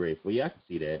they'll be ready for. Yeah, I can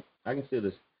see that. I can see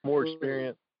this. More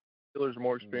experience. Steelers are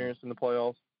more experienced in the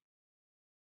playoffs.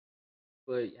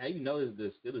 But have you noticed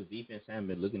the Steelers' defense haven't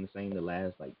been looking the same the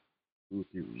last, 2 or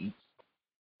 3 weeks?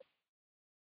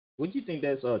 What do you think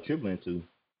that's attributing to?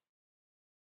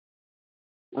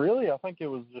 Really, I think it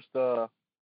was just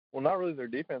not really their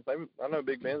defense. I know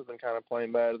Big Ben's been kind of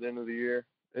playing bad at the end of the year.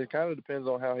 It kind of depends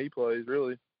on how he plays,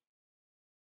 really.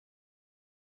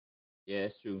 Yeah,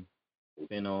 it's true.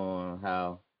 Depending on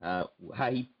how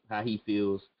he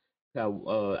feels.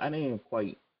 I didn't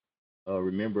quite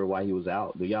remember why he was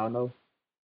out. Do y'all know?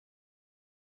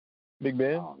 Big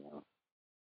Ben? I don't know.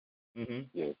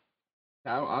 Yeah.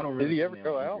 I don't remember. Did he ever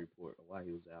go out? Report why he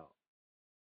was out.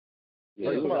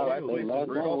 Yeah, he was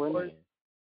out.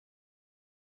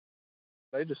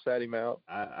 They just sat him out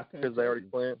because they already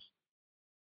clinched.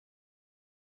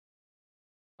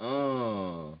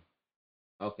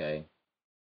 Okay.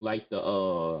 Like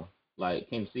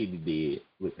Kansas City did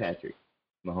with Patrick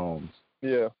Mahomes.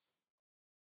 Yeah.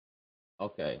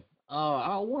 Okay.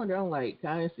 I wonder. I'm like,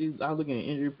 kind of see. I was looking at the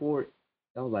injury report.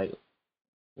 I was like,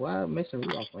 why Mason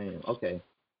Rudolph playing? Okay.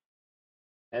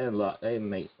 That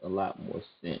makes a lot more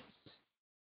sense.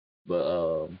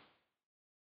 But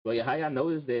yeah, how y'all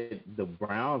noticed that the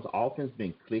Browns' offense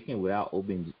been clicking without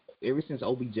OBJ? Ever since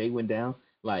OBJ went down,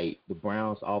 like the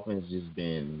Browns' offense just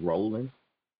been rolling.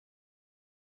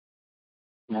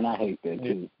 And I hate that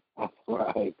too. I swear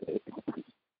I hate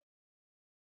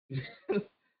that.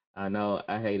 I know.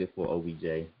 I hate it for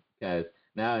OBJ because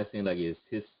now it seems like he's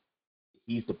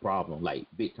the problem, like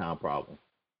big time problem.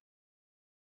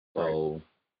 So. Right.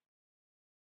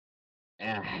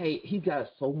 And he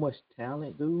got so much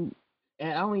talent, dude.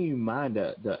 And I don't even mind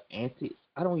the antics.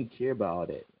 I don't even care about all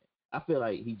that. I feel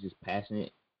like he's just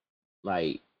passionate.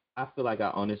 Like, I feel like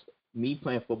me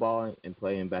playing football and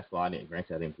playing basketball,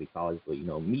 granted I didn't play college, but,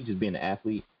 me just being an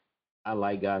athlete, I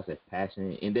like guys that's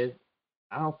passionate. And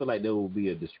I don't feel like there will be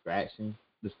a distraction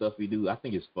the stuff he do. I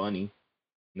think it's funny.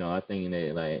 I think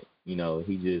that like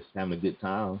he just having a good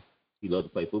time. He loves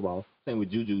to play football. Same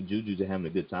with Juju. Juju's just having a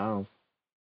good time.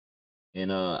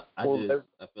 And I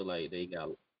feel like they got,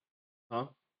 huh?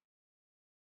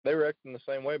 They were acting the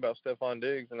same way about Stephon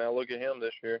Diggs, and now look at him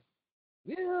this year.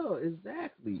 Yeah,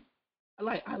 exactly.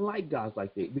 I like guys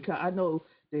like that because I know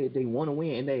they want to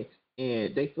win,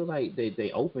 and they feel like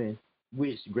they open.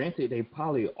 Which granted they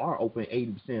probably are open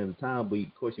 80% of the time, but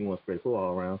of course he wants to spread the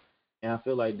football around. And I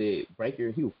feel like that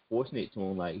Baker, he was forcing it to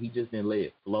him. Like he just didn't let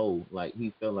it flow. Like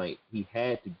he felt like he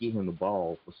had to get him the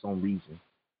ball for some reason.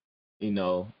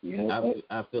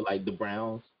 I feel like the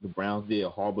Browns did a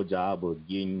horrible job of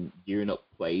gearing up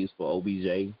plays for OBJ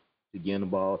to get him the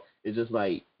ball. It's just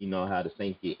like how the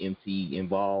Saints get MT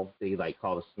involved. They like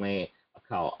call a slant, a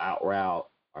call out route,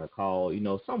 or call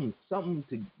something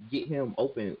to get him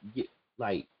open,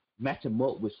 match him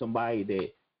up with somebody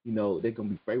that they're gonna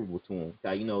be favorable to him.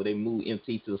 They move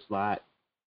MT to the slot,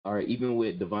 or even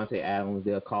with Devontae Adams,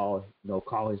 they'll call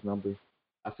his number.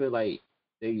 I feel like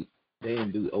they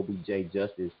didn't do OBJ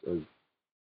justice of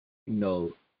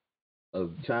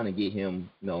trying to get him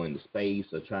in the space,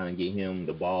 or trying to get him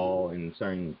the ball in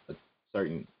certain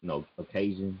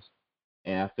occasions.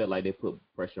 And I felt like they put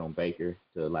pressure on Baker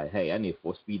to like, hey, I need to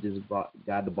force feed this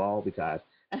guy the ball because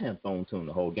I haven't thrown to him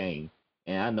the whole game.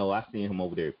 And I know I seen him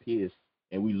over there pissed,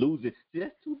 and we losing. See,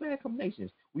 that's two bad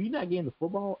combinations. When you're not getting the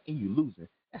football and you losing,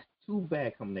 that's two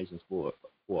bad combinations for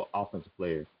an offensive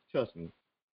player. Trust me,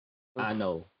 I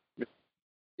know.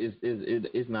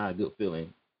 It's not a good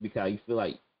feeling because you feel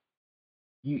like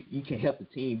you can help the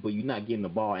team, but you're not getting the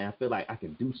ball. And I feel like I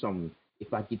can do something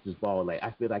if I get this ball. Like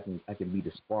I feel like I can be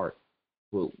the spark.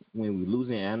 But when we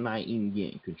losing and I'm not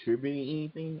even contributing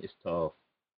anything, it's tough.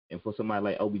 And for somebody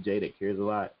like OBJ that cares a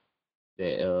lot,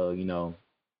 that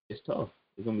it's tough.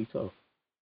 It's gonna be tough.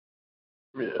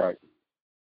 Yeah. Right.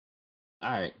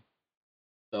 All right.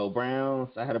 So Browns,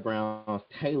 I had a Browns.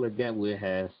 Taylor Gatwood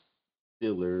has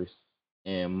Steelers,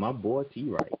 and my boy T.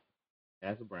 Wright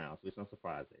has the Browns, which I'm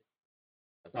surprised at.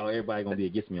 I thought everybody gonna be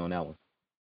against me on that one.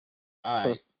 All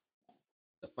right.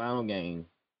 The final game.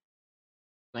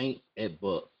 Saints at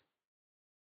Bucs.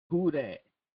 Who that?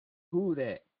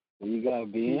 You gotta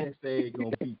be Who that say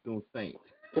gonna beat them Saints?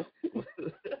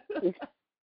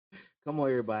 Come on,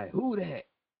 everybody. Who that?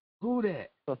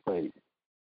 Wait.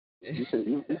 You said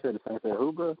the Saints at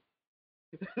who, bro?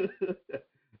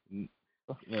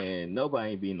 Man,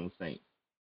 nobody ain't beating them Saints.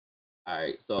 All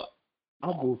right, so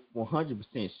I'm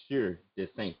 100% sure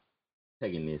that Saints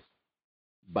taking this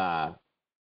by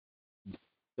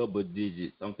double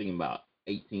digits. I'm thinking about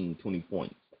 18, 20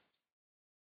 points.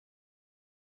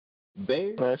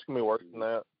 Bears? It's going to be worse than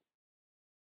that.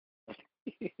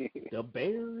 The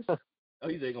Bears? Oh,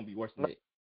 you say it's going to be worse than that.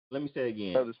 Let me say it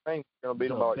again. No, the Saints are going to beat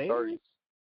them by like 30.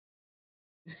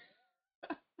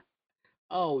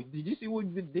 Oh, did you see what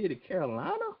we did to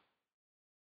Carolina?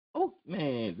 Oh,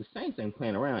 man, the Saints ain't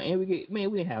playing around. And we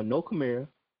didn't have no Kamara.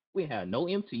 We didn't have no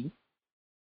MT.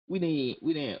 We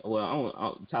didn't,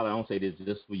 well, Tyler, I don't say this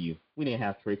just for you. We didn't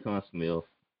have Traquan Smith.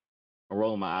 I'm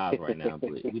rolling my eyes right now,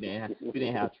 but we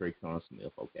didn't have Traquan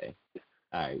Smith, okay?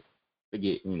 All right.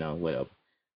 Forget, whatever.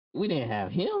 We didn't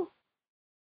have him.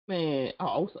 Man,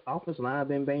 our offensive line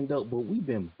been banged up, but we've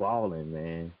been balling,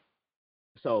 man.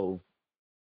 So,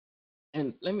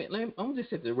 and let me I'm just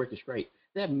set the record straight.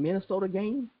 That Minnesota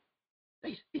game,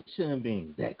 it shouldn't have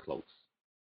been that close.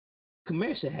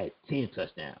 Kamara should have had 10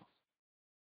 touchdowns.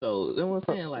 So, you know what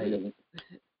I'm saying? Like,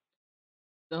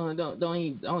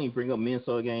 don't even bring up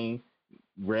Minnesota game.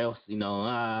 Refs,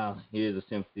 here's a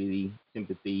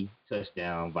sympathy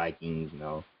touchdown, Vikings,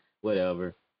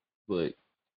 whatever. But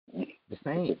the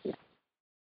Saints,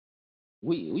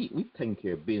 we taking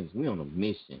care of business. We on a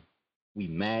mission. We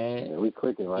mad. Yeah, we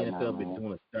clicking right NFL now. been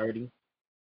doing a 30.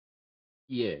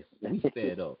 Yes, we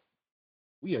fed up.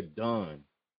 We are done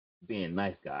being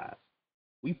nice guys.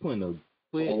 We putting a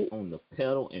foot on the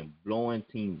pedal and blowing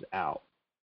teams out.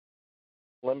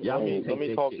 Let me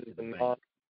talk to the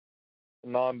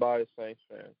non-biased Saints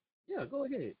fan. Yeah, go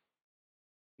ahead.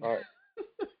 All right.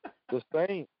 The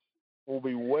Saints will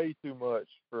be way too much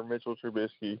for Mitchell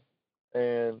Trubisky.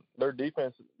 And their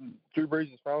defense, Drew Brees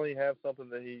has finally have something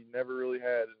that he never really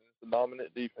had, and it's a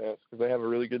dominant defense because they have a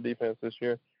really good defense this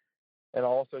year. And I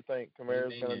also think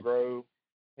Kamara's going to grow.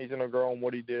 He's going to grow on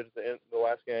what he did at the end of the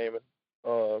last game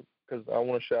because I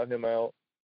want to shout him out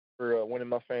for winning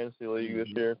my fantasy league this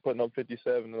year, putting up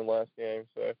 57 in the last game.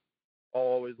 So I'll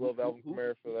always love Alvin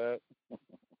Kamara for that.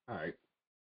 All right.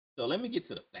 So let me get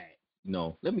to the facts.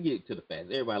 Let me get to the facts.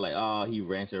 Everybody like, oh, he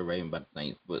ran to the Ravens by the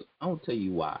Saints, but I'm going to tell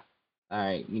you why. All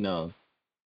right,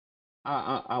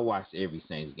 I watched every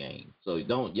Saints game, so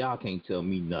y'all can't tell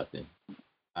me nothing.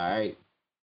 All right.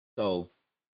 So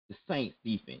the Saints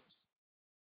defense,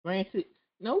 granted,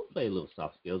 we play a little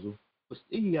soft schedule, but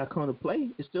still you got to come to play.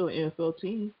 It's still an NFL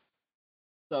team.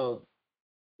 So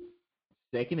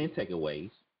second and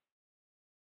takeaways.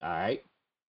 All right.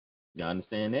 You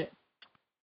understand that?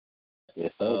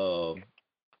 Yes, sir.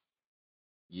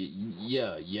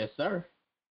 Yes, sir.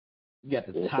 You got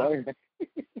the yes,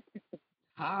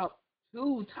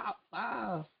 top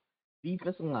 5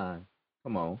 defensive line.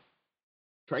 Come on.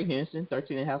 Trey Henderson,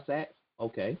 13.5 sacks.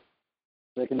 Okay.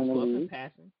 Second in the league.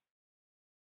 Passing.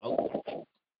 Oh,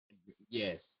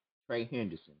 yes. Trey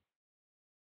Henderson.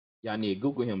 Y'all need to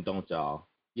Google him, don't y'all?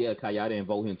 Yeah, cause y'all didn't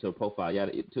vote him to the profile. Y'all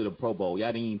to the Pro Bowl.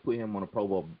 Y'all didn't even put him on the Pro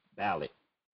Bowl ballot.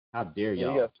 How dare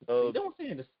y'all? See, don't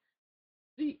say this.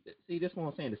 See, that's what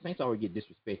I'm saying. The Saints already get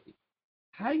disrespected.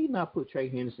 How you not put Trey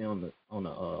Henderson on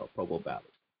the Pro Bowl ballot?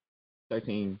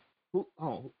 13. Who's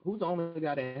the only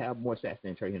guy that have more sacks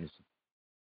than Trey Henderson?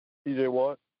 TJ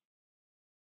Watt.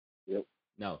 Yep.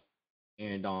 No,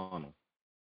 Aaron Donald.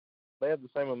 They have the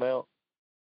same amount.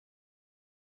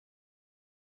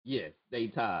 Yes, they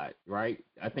tied, right?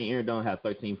 I think Aaron Donald had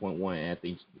 13.1, and I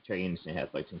think Trey Henderson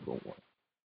had 13.1.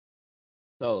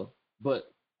 So,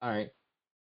 but all right.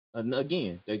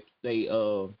 Again, they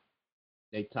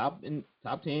top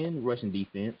 10 rushing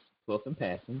defense, 12th in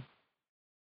passing.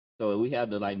 So we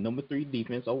have the number 3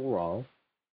 defense overall.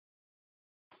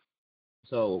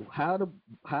 So how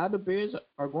the Bears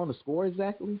are going to score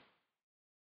exactly?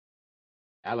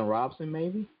 Allen Robinson,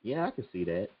 maybe? Yeah, I can see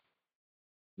that.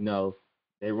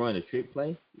 They run a trick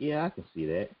play. Yeah, I can see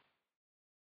that.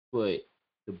 But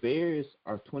the Bears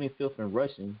are 25th in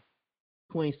rushing,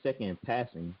 22nd in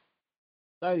passing,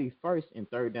 31st in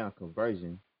third down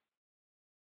conversion.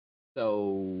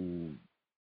 So,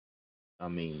 I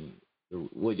mean,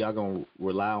 what y'all gonna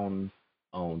rely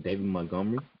on David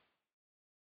Montgomery?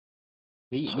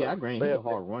 I agree. He's a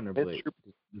hard runner, but the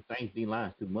Saints D line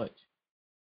is too much.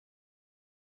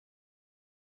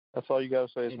 That's all you gotta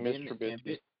say is Mr.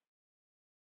 Trubisky.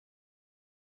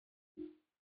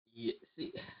 Yeah,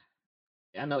 see,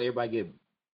 I know everybody give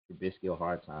Trubisky a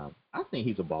hard time. I think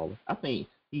he's a baller. I think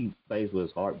he plays with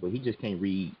his heart, but he just can't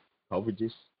read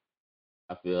coverages.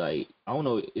 I feel like I don't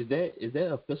know. Is that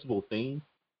a fixable thing?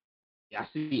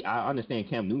 I understand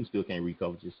Cam Newton still can't read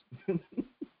coverages.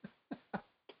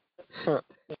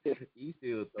 He's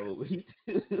still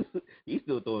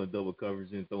throwing double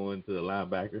coverage and throwing to the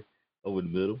linebacker over the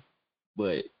middle.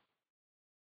 But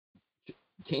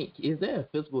is that a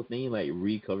physical thing, like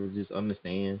read coverages,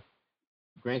 understand?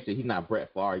 Granted, he's not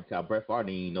Brett Favre. Because Brett Favre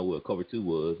didn't even know what cover 2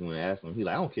 was when I asked him. He's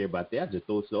like, I don't care about that. I just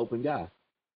throw it to the open guy.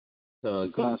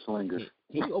 So can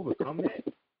you overcome that?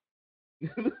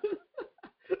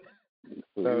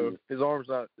 No, his arm's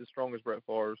not as strong as Brett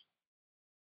Favre's.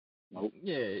 Nope.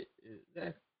 Yeah,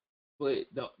 but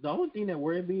the only thing that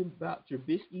worried me about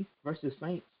Trubisky versus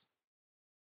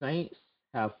Saints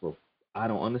have I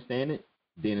don't understand it.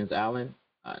 Dennis Allen,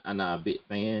 I'm not a big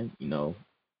fan.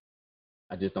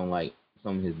 I just don't like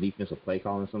some of his defensive play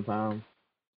calling sometimes,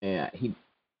 and he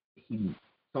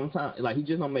sometimes he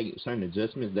just don't make certain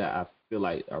adjustments that I feel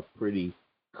like are pretty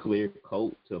clear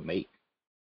cut to make,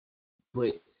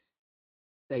 but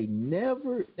they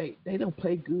don't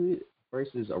play good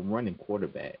versus a running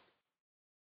quarterback.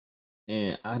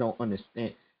 And I don't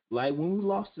understand. Like when we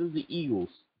lost to the Eagles,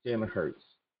 Jalen Hurts,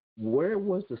 where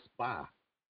was the spy?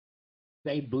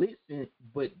 They blitzing,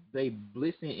 but they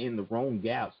blitzing in the wrong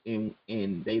gaps, and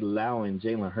they allowing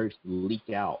Jalen Hurts to leak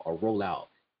out or roll out.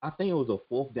 I think it was a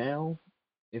 4th down,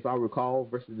 if I recall,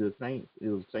 versus the Saints. It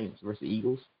was Saints versus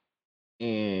Eagles,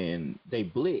 and they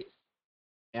blitzed.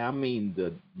 And I mean,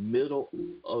 the middle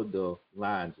of the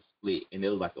line just split, and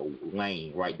there was like a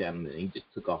lane right down there, and he just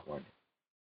took off running.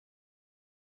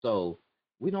 So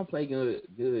we don't play good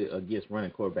against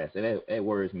running quarterbacks. And that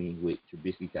worries me with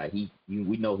Trubisky.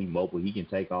 We know he's mobile. He can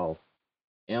take off.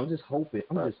 And I'm just hoping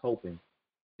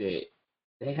that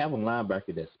they have a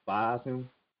linebacker that spies him,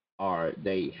 or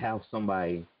they have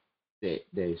somebody that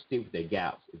they stick with their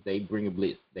gaps. If they bring a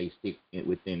blitz, they stick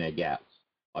within their gaps,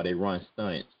 or they run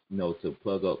stunts, to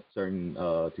plug up certain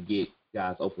to get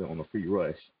guys open on a free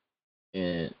rush.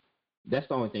 And that's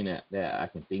the only thing that I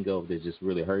can think of that just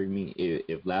really hurt me.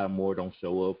 If Lattimore don't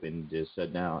show up and just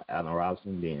shut down Allen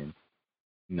Robinson, then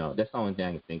that's the only thing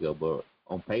I can think of. But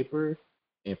on paper,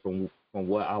 and from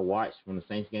what I watched from the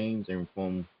Saints games and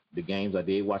from the games I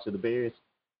did watch of the Bears,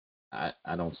 I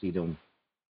don't see them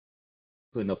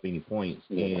putting up any points.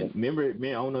 Yeah. And remember,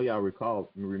 I don't know y'all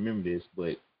remember this,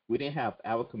 but we didn't have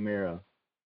Alvin Kamara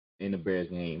in the Bears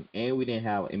game, and we didn't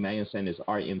have Emmanuel Sanders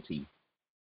RMT.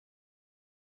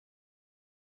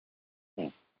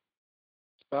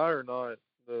 tie or not,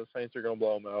 the Saints are gonna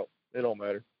blow them out. It don't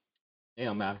matter. It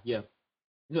don't matter. Yeah.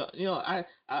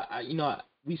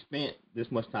 We spent this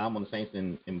much time on the Saints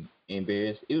and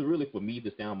Bears. It was really for me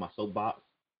to stand on my soapbox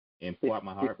and pour out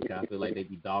my heart because I feel like they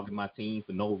be dogging my team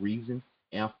for no reason.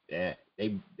 And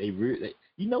they really,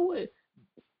 you know what?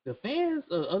 The fans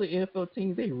of other NFL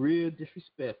teams, they real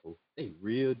disrespectful. They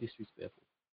real disrespectful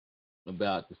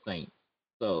about the Saints.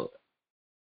 So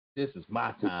this is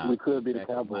my time. We could be the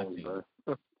Cowboys, bro.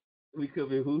 We could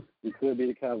be who? We could be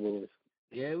the Cowboys.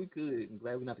 Yeah, we could. I'm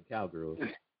glad we're not the Cowgirls.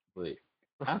 But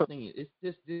I think it's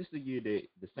this the year that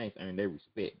the Saints earn their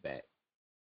respect back.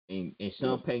 And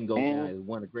Sean Payton goes down as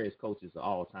one of the greatest coaches of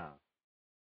all time.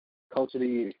 Coach of the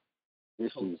year.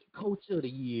 Coach of the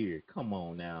year. Come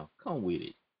on now. Come with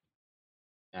it.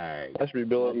 All right. That should be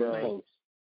Bill O'Brien.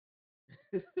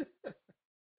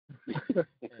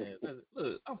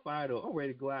 Look, I'm fired up. I'm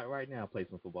ready to go out right now and play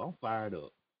some football. I'm fired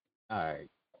up. All right.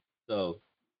 So,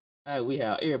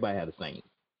 everybody have the Saints.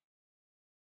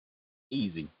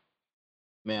 Easy.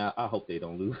 Man, I hope they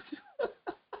don't lose.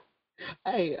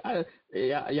 Hey,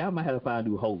 y'all might have to find a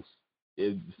new host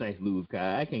if the Saints lose. Cause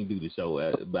I can't do the show.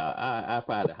 I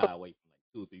probably hide away for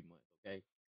like 2 or 3 months. Okay.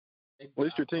 At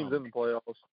least your team's in the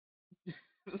playoffs.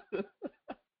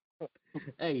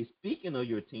 Hey, speaking of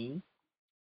your team,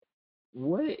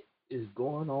 what is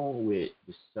going on with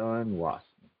Deshaun Watson?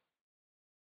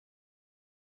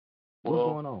 What's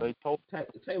going on? They told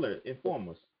Taylor, inform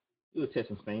us. You're a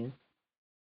Texans fan.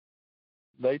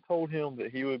 They told him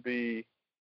that he would be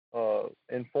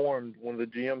informed when the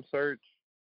GM search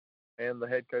and the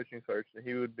head coaching search that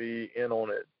he would be in on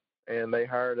it. And they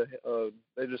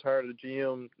just hired a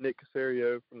GM, Nick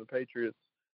Caserio from the Patriots.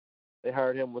 They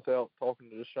hired him without talking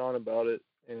to Deshaun about it,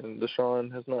 and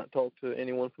Deshaun has not talked to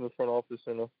anyone from the front office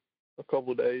in a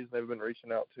couple of days. They've been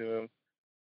reaching out to him,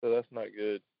 so that's not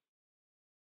good.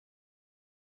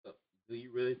 Do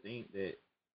you really think that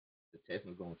the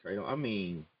Texans going to trade him? I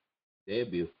mean,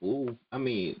 they'd be a fool. I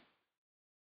mean,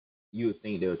 you would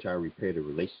think they would try to repair the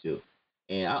relationship.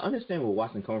 And I understand where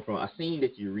Watson coming from. I seen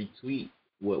that you retweet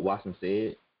what Watson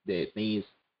said, that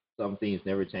some things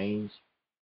never change.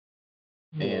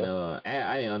 Yeah. And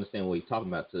I didn't understand what he's talking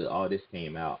about till all this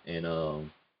came out. And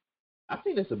I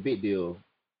think that's a big deal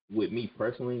with me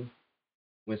personally.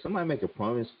 When somebody make a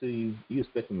promise to you, you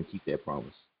expect them to keep that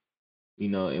promise.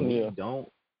 And when you don't,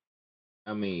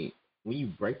 I mean, when you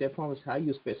break that promise, how you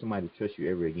expect somebody to trust you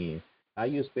ever again? How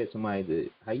you expect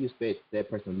that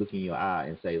person to look in your eye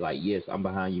and say, like, yes, I'm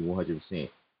behind you 100%.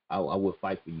 I will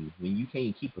fight for you. When you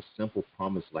can't keep a simple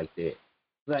promise like that.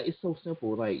 Like, it's so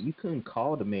simple. Like, you couldn't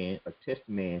call the man or text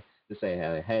the man to say,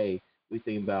 hey, we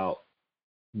think about,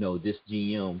 this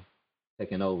GM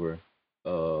taking over.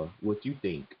 What you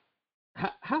think?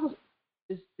 How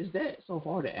is that so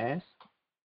hard to ask?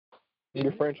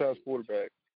 Your franchise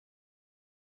quarterback.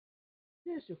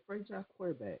 Yes, your franchise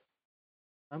quarterback.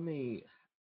 I mean,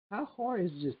 how hard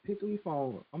is it just pick up your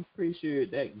phone? I'm pretty sure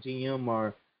that GM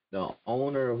or the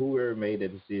owner or whoever made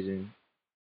that decision.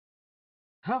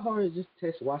 How hard is just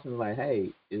text Washington like,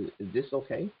 hey, is this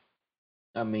okay?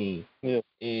 I mean,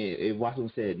 if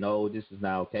Washington said, no, this is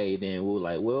not okay, then we're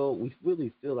like, well, we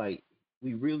really feel like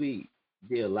we really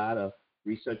did a lot of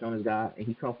research on this guy, and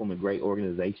he come from a great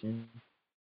organization.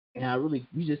 And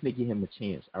we just need to give him a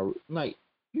chance.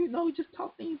 Just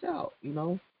talk things out,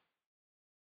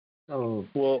 So,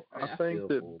 well, I think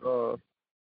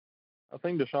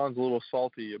Deshaun's a little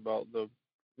salty about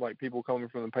people coming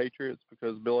from the Patriots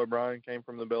because Bill O'Brien came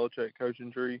from the Belichick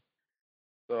coaching tree.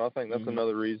 So I think that's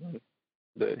another reason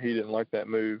that he didn't like that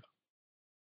move.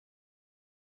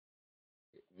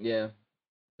 Yeah.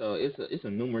 So it's a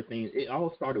numerous things. It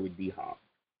all started with D-Hop.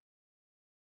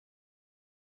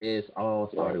 It's all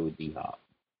started with D-Hop.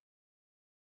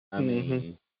 I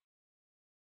mean,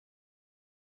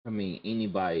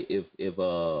 anybody if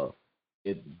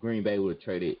Green Bay would have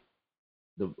traded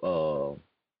what's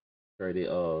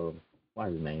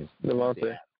his name?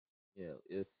 Devontae. Yeah,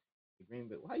 if Green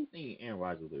Bay, how do you think Aaron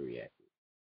Rodgers would have reacted?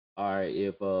 All right,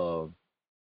 if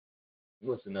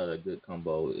what's another good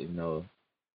combo?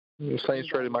 Saints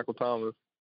traded Michael Thomas.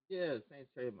 Yeah, Saints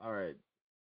traded. All right,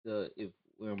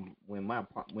 when Matt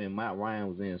Ryan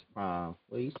was in his prime,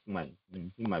 well, he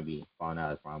might be falling out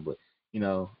of his prime, but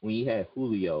when he had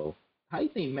Julio, how do you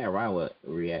think Matt Ryan would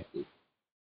reacted?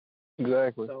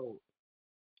 Exactly. So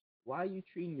why are you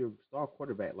treating your star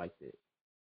quarterback like that?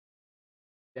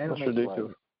 That's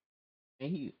ridiculous.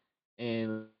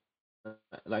 And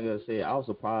like I said, I was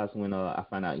surprised when I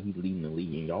found out he's leading the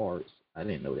league in yards. I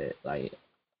didn't know that.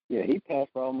 He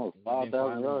passed for almost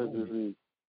 5,000 yards this week.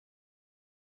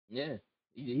 Yeah,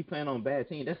 he playing on a bad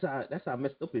team. That's how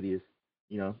messed up it is.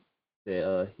 You know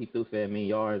that he threw for that many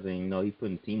yards, and he's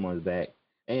putting the team on his back.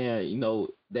 And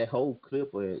that whole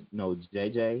clip of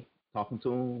JJ talking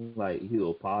to him, like he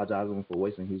was apologizing for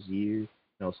wasting his years.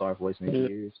 Sorry for wasting his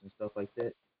years and stuff like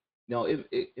that.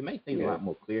 It makes things a lot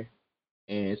more clear,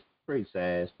 and it's pretty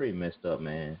sad. It's pretty messed up,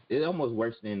 man. It's almost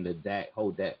worse than the Dak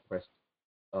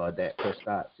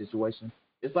Prescott situation.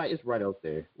 It's like it's right up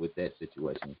there with that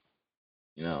situation.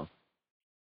 As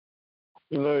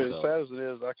sad as it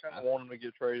is, I kind of want him to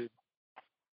get traded.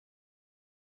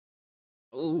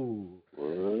 Ooh.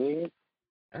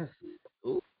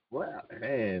 Well,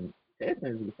 man,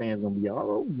 Texans fans gonna be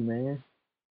all over you, man.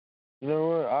 You know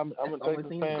what? I'm a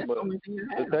Texans fan, but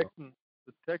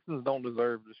the Texans don't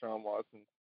deserve Deshaun Watson.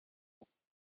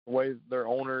 The way their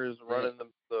owner is running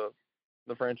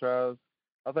the franchise,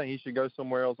 I think he should go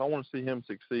somewhere else. I want to see him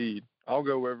succeed. I'll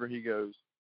go wherever he goes.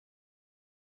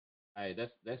 Hey,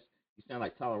 that's you sound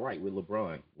like Tyler Wright with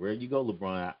LeBron. Where you go,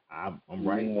 LeBron, I'm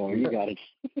right. No, you got it.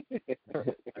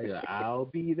 I'll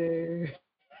be there.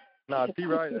 Nah, he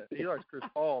right. He likes Chris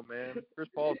Paul, man. Chris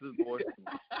Paul's his boy.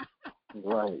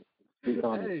 Right.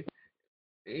 Hey,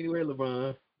 anywhere,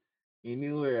 LeBron.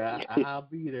 Anywhere, I'll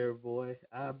be there, boy.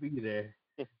 I'll be there.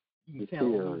 You can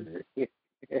count on me.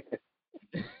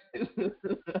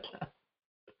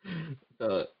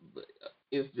 So,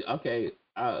 okay,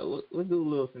 we'll do a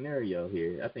little scenario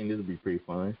here. I think this will be pretty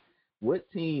fun. What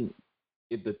team,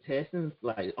 if the Texans,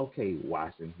 like, okay,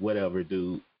 Watson, whatever,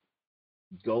 dude,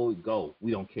 go.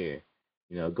 We don't care.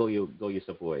 Go your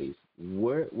separate ways.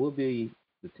 Where will be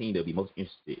the team that'll be most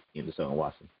interested in the son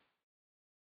Watson?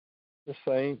 The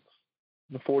Saints,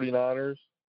 the 49ers,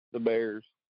 the Bears.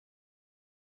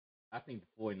 I think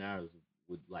the 49ers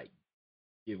would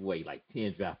give away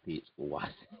 10 draft picks for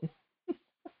Watson.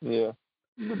 Yeah.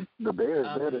 The Bears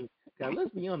better.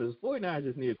 Let's be honest, 49ers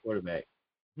just need a quarterback.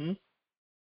 The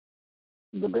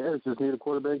Bears just need a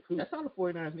quarterback too. That's all the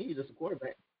 49ers need, just a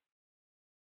quarterback.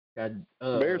 The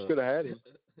Bears could have had him.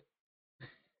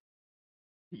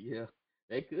 Yeah,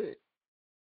 they could.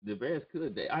 The Bears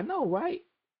could. I know, right?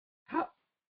 How?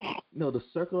 The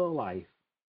circle of life.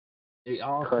 It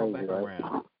all come back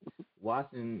around.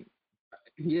 Watson,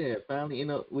 finally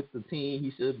end up with the team he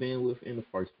should have been with in the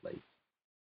first place.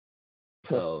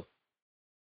 So,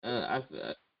 I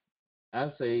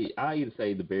either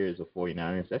say the Bears or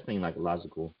 49ers. That seems like a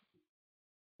logical,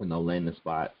 landing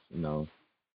spots.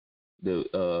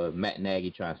 The Matt Nagy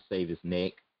trying to save his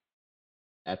neck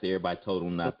after everybody told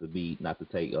him not to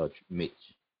take Mitch.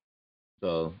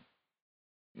 So,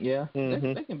 yeah,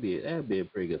 that can be that'd be a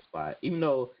pretty good spot. Even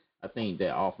though I think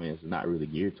that offense is not really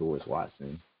geared towards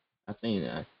Watson. I think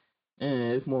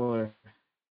it's more.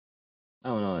 I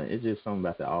don't know. It's just something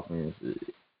about the offense.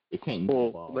 It can't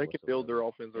move the ball. They can build their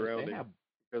offense around him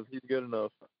because he's good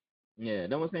enough. Yeah,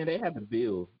 that's what I'm saying. They have to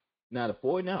build. Now, the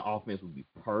 49 offense would be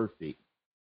perfect.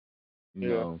 You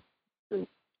know.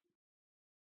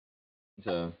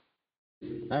 So,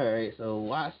 all right. So,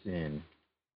 Watson,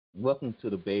 welcome to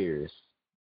the Bears.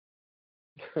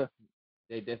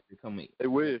 They definitely come. They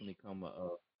wish.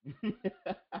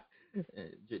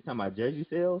 Talking about jersey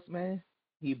sales, man.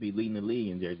 He'd be leading the league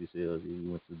in jersey sales if he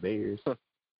went to the Bears.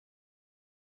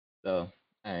 So,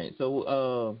 all right.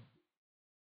 So,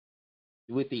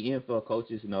 with the NFL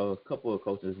coaches, a couple of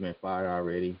coaches have been fired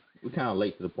already. We're kind of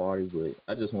late to the party, but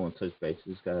I just want to touch bases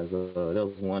because that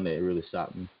was one that really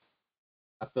shocked me.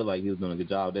 I feel like he was doing a good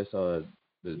job. That's the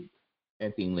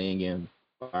Anthony Lynn getting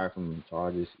fired from the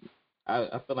Chargers.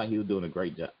 I feel like he was doing a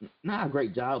great job. Not a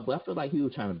great job, but I feel like he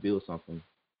was trying to build something.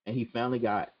 And he finally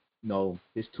got,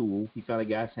 his tool. He finally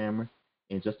got his hammer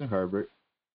and Justin Herbert.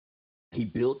 He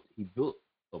built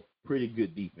a pretty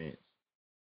good defense.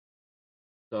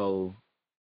 So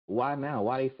why now?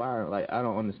 Why they fire? I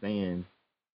don't understand.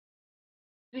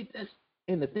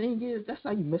 And the thing is, that's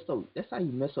how you mess up. That's how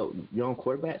you mess up young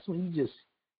quarterbacks when you just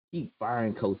keep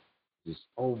firing coaches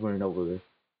over and over.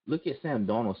 Look at Sam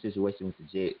Darnold's situation with the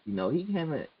Jets. He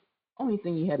had only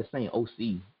thing he had the same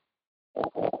OC.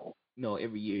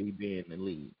 Every year he been in the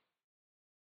league.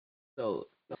 So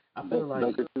I feel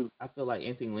like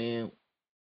Anthony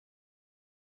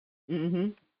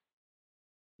Lynn.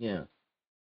 Yeah.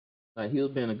 He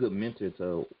was being a good mentor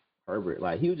to Herbert.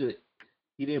 He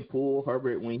didn't pull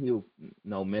Herbert when he was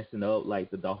messing up like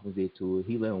the Dolphins did to it.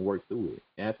 He let him work through it.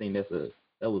 And I think that's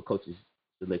what coaches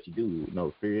should let you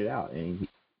do. Figure it out. And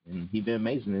he been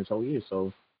amazing this whole year.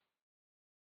 So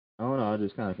I don't know. I'm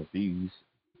just kind of confused.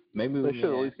 Maybe they should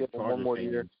at least get one more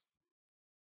year.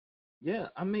 Yeah,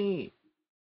 I mean,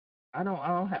 I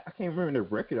can't remember the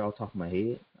record off the top of my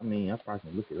head. I mean, I probably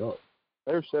can look it up.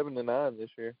 They were 7-9 this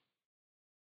year.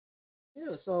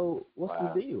 Yeah. So what's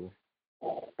the deal?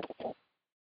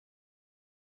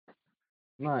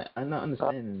 I'm not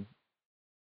understanding.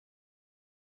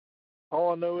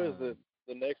 All I know is that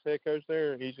the next head coach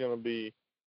there, he's gonna be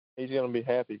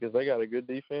happy because they got a good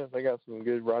defense. They got some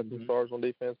good rising stars on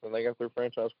defense, and they got their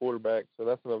franchise quarterback. So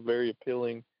that's a very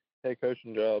appealing head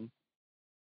coaching job.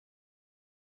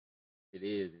 It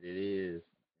is. It is.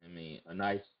 I mean, a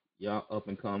nice young up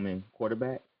and coming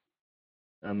quarterback.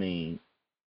 I mean,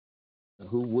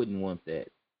 who wouldn't want that?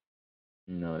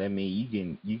 You know, that means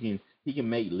he can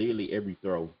make literally every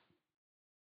throw.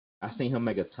 I seen him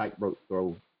make a tightrope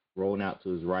throw, rolling out to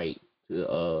his right to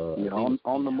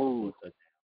on the move.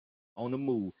 On the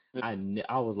move. I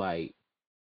was like,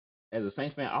 as a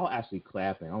Saints fan, I was actually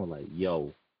clapping. I was like,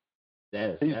 yo,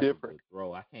 that's different. A good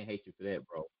throw. I can't hate you for that,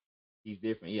 bro. He's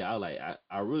different. Yeah, I was like,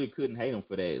 I really couldn't hate him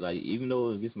for that. Like, even though it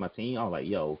was against my team, I was like,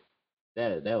 yo,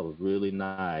 that was really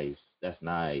nice. That's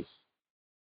nice.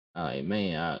 All right,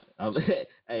 man.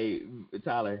 Hey,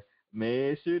 Tyler,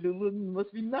 man, sure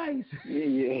must be nice.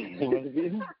 Yeah.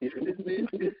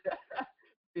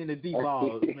 In the deep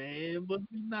balls, man, must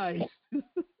be nice.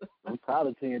 I'm tired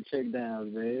of seeing check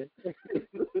downs, man.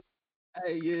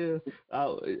 Hey, yeah.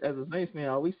 As a Saints fan,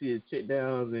 all we see is check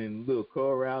downs and little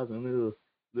curl routes and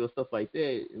little stuff like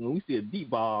that. And when we see a deep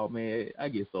ball, man, I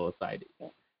get so excited.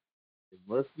 It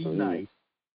must be nice.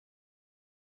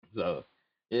 So,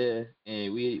 yeah,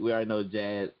 and we already know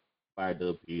Jazz fired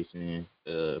Doug Peterson.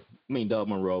 Doug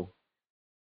Monroe.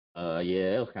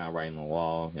 Yeah, that was kind of right on the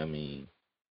wall. I mean,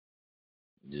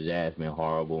 the Jazz been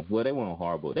horrible. Well, they weren't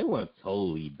horrible. They weren't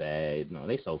totally bad. No,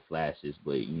 they so flashes,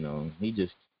 but he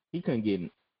couldn't get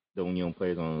the young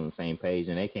players on the same page,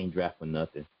 and they can't draft for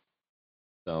nothing.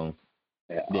 So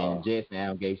then Jets and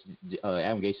Adam Gase should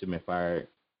have been fired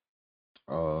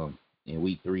in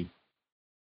week 3.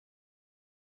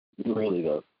 Really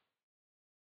though.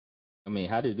 I mean,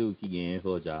 how did dude keep getting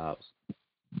for jobs?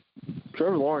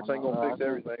 Trevor Lawrence ain't gonna fix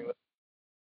everything.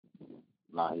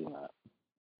 Nah, he's not.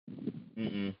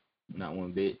 Not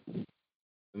one bit.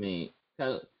 I mean,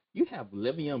 you have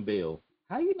Le'Veon Bell.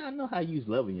 How you not know how to use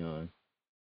Le'Veon?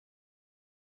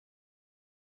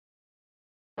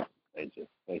 They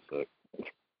suck.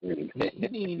 Really he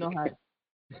didn't even know how.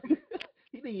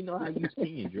 He didn't even know how to use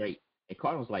King and Drake. And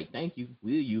Cardinals like, thank you,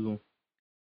 we'll use them.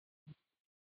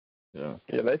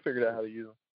 Yeah, they figured out how to use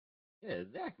them. Yeah,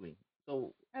 exactly.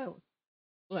 So,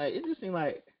 it just seemed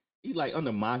like he's like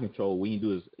under mind control when he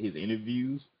do his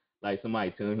interviews. Like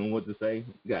somebody telling him what to say.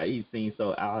 God, he seems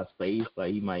so out of space.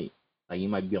 Like he might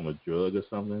be on a drug or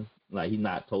something. Like he's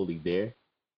not totally there.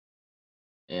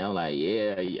 And I'm like,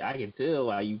 yeah, I can tell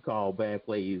why you call bad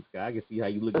plays. I can see how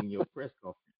you look in your press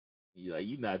conference.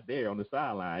 You're not there on the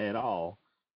sideline at all.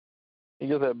 He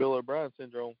got that Bill O'Brien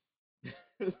syndrome.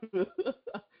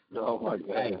 Oh my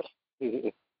God.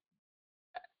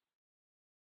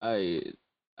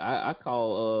 I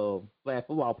call flag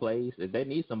football plays. If they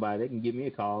need somebody, they can give me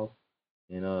a call.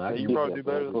 I can probably do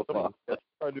better than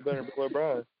Bill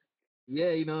O'Brien.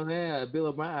 Yeah, you know what I'm saying? Bill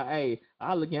O'Brien. Hey,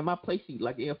 I look at my play sheet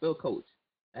like an NFL coach.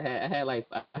 I had like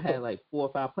 4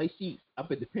 or 5 play sheets. I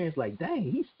bet the parents like, dang,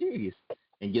 he's serious.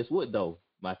 And guess what though?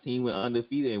 My team went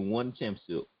undefeated and won the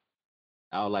championship.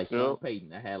 I was like Sean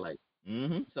Payton. I had like,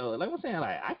 So like I'm saying,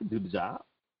 like I can do the job.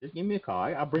 Just give me a call.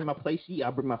 I bring my play sheet.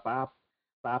 I bring my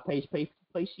 5-page play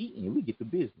sheet, and we get the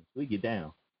business. We get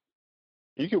down.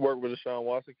 You could work with Deshaun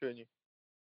Watson, couldn't you?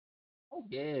 Oh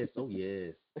yes.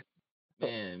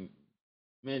 man,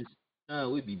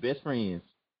 we'd be best friends.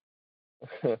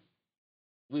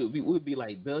 We'd be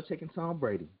like Belichick and Tom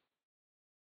Brady.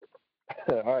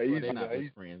 All right, well, they're not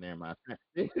best friends. Never mind.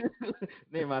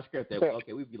 Never mind. Scrap that.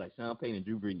 Okay, we'd be like Sean Payton and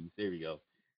Drew Brees. There we go.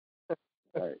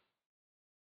 All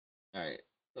right.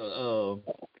 So,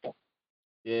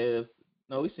 yeah.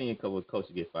 No, we've seen a couple of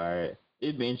coaches get fired.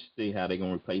 It'd be interesting how they're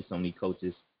gonna replace some of these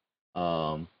coaches.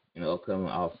 In the upcoming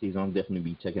offseason, I'm definitely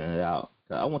be checking it out.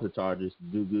 I want the Chargers to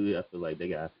do good. I feel like they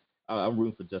got. I'm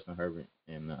rooting for Justin Herbert,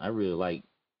 and I really like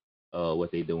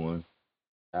what they're doing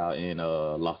out in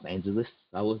Los Angeles.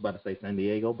 I was about to say San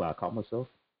Diego, but I caught myself.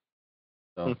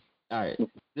 So, all right.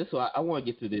 I want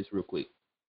to get to this real quick.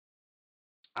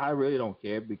 I really don't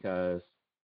care because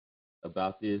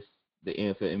about this, the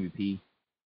NFL MVP.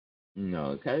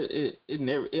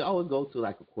 It always goes to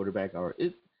like a quarterback, or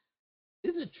is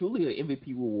it truly an MVP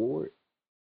reward,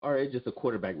 or is it just a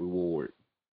quarterback reward?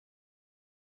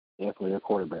 Definitely a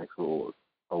quarterback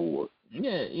award.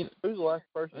 Yeah, who's the last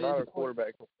person not a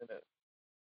quarterback in it?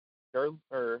 Gurley,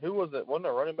 or who was it? Wasn't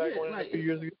a running back winning it a few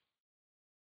years ago?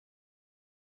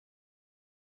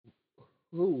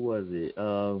 Who was it?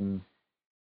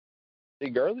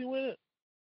 Did Gurley win it?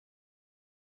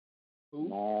 Who?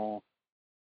 Nah.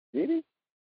 Did he?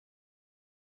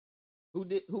 Who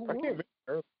did? Who I can't remember.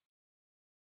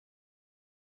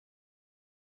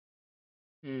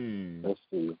 Let's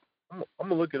see. I'm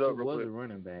gonna look it up. It real was quick. a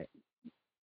running back.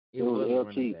 It was a LT.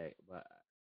 running back, but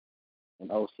In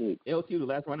 06. LT the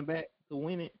last running back to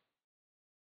win it.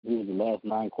 He was the last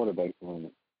 9 quarterbacks to win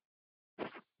it.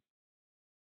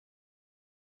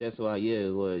 That's why. Yeah,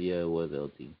 it was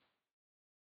LT.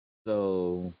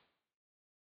 So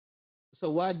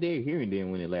why Derrick Henry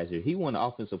didn't win it last year? He won the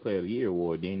Offensive Player of the Year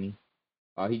award, didn't he?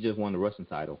 Or he just won the rushing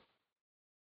title?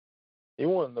 He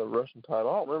won the rushing title.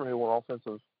 I don't remember who won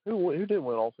offensive. Who did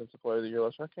win Offensive Player of the Year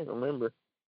last year? I can't remember.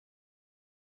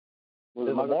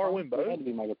 Did Lamar win both? It had to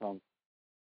be Michael Thomas.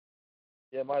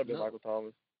 Yeah, it might have been Michael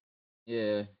Thomas.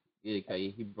 Yeah,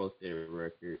 he broke their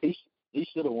record. He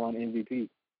should have won MVP.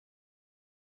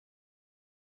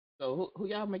 So who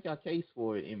y'all make y'all case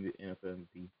for NFL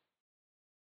MVP?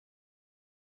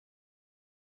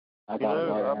 I got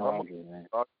Rodgers, man.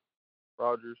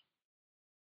 Rodgers.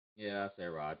 Yeah, I say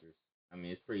Rodgers. I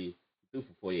mean, it's pretty. He threw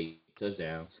for 48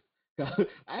 touchdowns.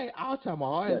 I'll try my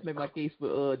hardest to make my case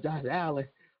for Josh Allen.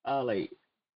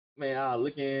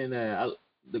 Looking at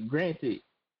granted,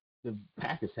 the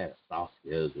Packers had a soft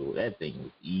schedule. That thing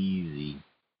was easy.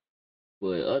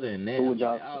 But other than that, who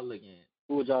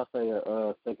would y'all say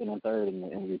second and third in the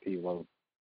MVP vote?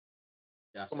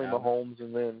 Mahomes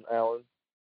and then Allen.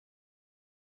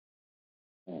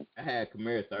 I had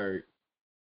Kamara third.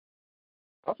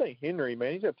 I think Henry,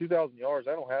 man, he's got 2,000 yards.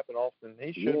 That don't happen often.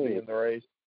 He should be in the race.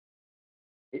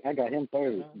 I got him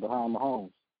third behind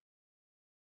Mahomes.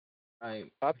 I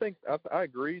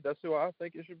agree. That's who I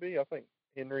think it should be. I think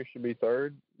Henry should be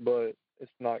third, but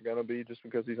it's not going to be just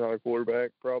because he's not a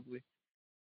quarterback, probably.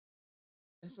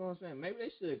 That's what I'm saying. Maybe they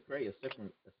should create a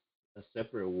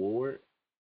separate award.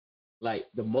 Like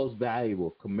the most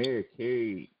valuable. Kamara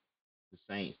carried the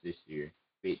Saints this year,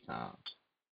 big time.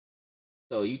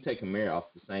 So you take Kamara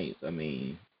off the Saints, I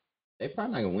mean, they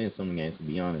probably not gonna win some games, to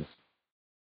be honest.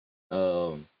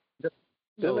 Didn't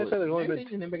they say there's only been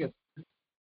 10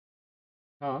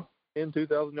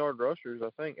 2,000-yard rushers, I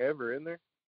think, ever in there?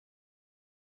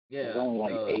 Yeah, only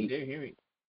like 8. Derrick Henry.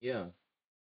 Yeah.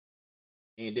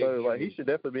 And so Henry, he should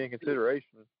definitely be in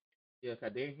consideration. Yeah,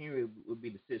 because Derrick Henry would be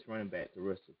the 6th running back to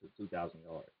rush for 2,000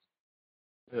 yards.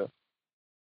 Yeah.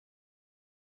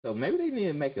 So maybe they need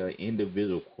to make an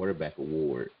individual quarterback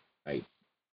award. Like,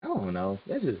 I don't know.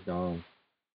 That's just dumb.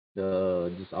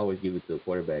 Just always give it to the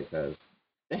quarterback because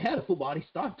they had a football. They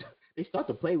start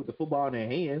to play with the football in their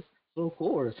hands. So of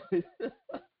course. I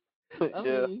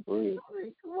mean,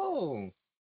 come on.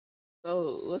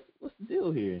 So what's the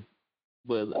deal here?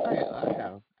 But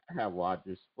I have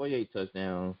Rodgers, 48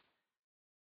 touchdowns,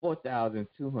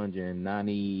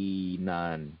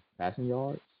 4,299 passing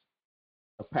yards,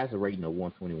 a passer rating of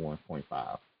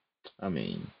 121.5. I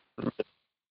mean,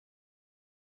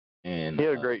 and he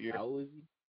had a great year. How was he?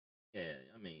 Yeah,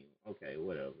 I mean, okay,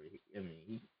 whatever.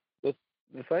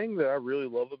 The thing that I really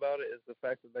love about it is the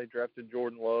fact that they drafted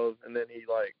Jordan Love, and then he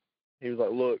was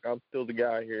like, look, I'm still the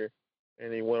guy here,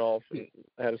 and he went off and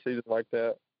had a season like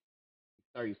that.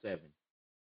 37.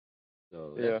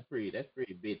 So that's pretty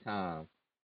big time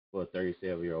for a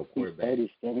 37-year-old quarterback. He's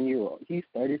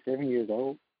 37 years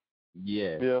old.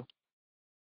 Yeah. Yeah.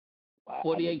 Wow,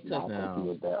 48 touchdowns. He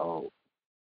was that old.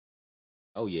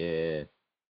 Oh yeah.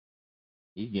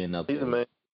 He's getting up there. He's a man.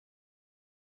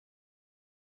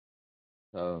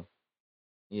 So,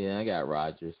 yeah, I got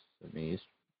Rodgers. I mean, it's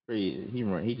pretty.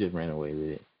 He just ran away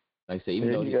with it. Like I said,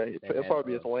 even though it'll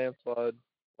probably be a landslide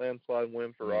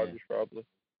win for Rodgers, probably.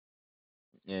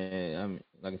 Yeah, I mean,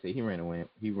 like I said, he ran away.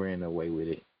 He ran away with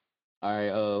it. All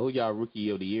right, who y'all rookie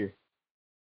of the year?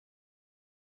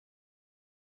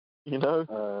 You know,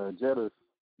 Jettis.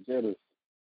 Say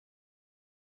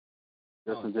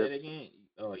it again.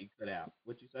 Oh, you cut out.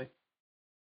 What'd you say?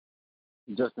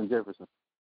 Justin Jefferson.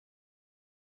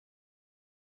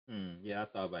 Yeah, I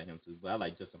thought about him too, but I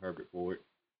like Justin Herbert for it.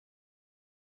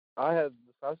 I said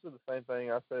the same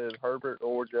thing. I said Herbert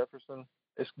or Jefferson.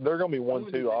 They're gonna be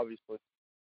 1-2, obviously.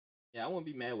 Yeah, I wouldn't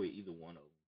be mad with either one of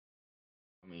them.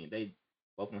 I mean, they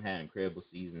both of them had incredible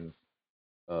seasons.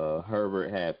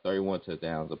 Herbert had 31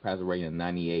 touchdowns, a passer rating of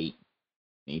 98,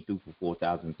 and he threw for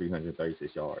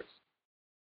 4,336 yards.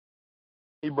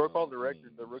 He broke all the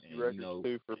records, the rookie records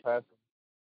too, for passing.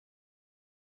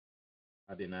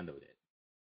 I did not know that.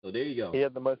 So there you go. He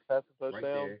had the most passing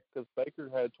touchdowns because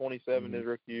Baker had 27 his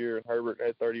rookie year, and Herbert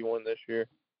had 31 this year.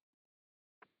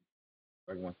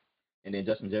 31. And then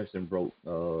Justin Jefferson broke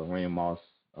Randy Moss'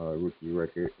 rookie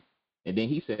record. And then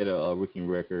he set a rookie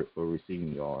record for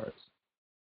receiving yards.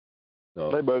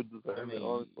 So they both deserve it,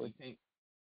 honestly.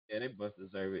 They both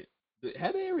deserve it.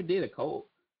 Have they ever did a Cole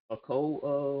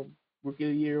Rookie of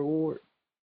the Year award?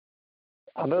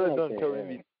 I know they've done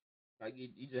co-MVP. Like you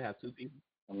just have two people.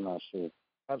 I'm not sure.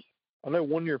 I know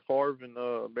 1 year Favre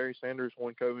and Barry Sanders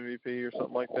won co-MVP or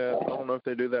something like that. I don't know if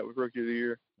they do that with Rookie of the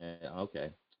Year. Yeah,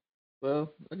 okay.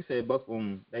 Well, like I said, both of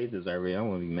them, they deserve it. I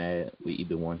won't be mad with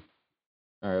either one.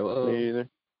 All right, well, me either.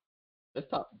 Let's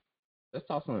talk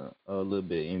some a little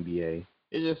bit NBA.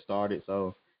 It just started,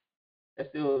 so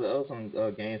there was some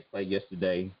games played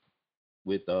yesterday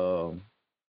with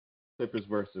Clippers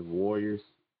versus Warriors,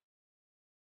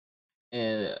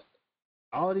 and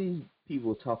all these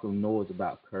people talking noise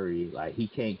about Curry, like he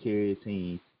can't carry a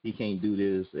team, he can't do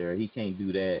this or he can't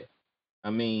do that. I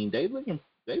mean, they looking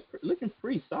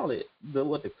pretty solid.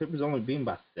 The Clippers only beating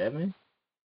by 7.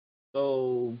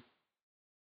 So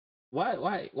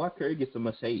why Curry get so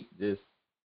much hate just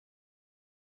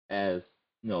as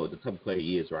the type of player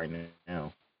he is right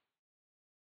now?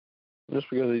 Just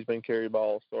because he's been carried by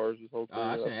all stars his whole career.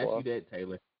 I shouldn't ask you that,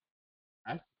 Taylor.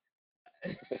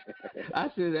 I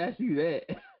should ask you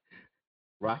that.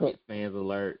 Rocket fans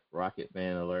alert! Rocket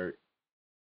fan alert!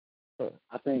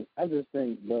 I just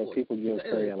think people give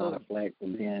Curry a lot of flack for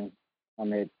being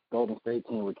on that Golden State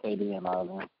team with KD and all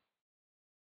that,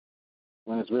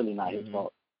 when it's really not his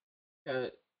fault.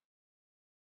 It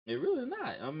really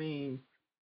not. I mean,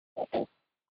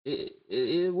 it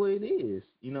is what it is.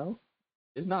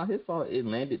 It's not his fault. It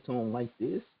landed to him like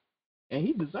this, and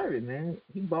he deserved it, man.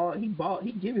 He bought.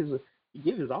 He give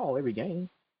his all every game,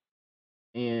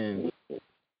 and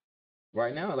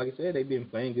right now, like I said, they've been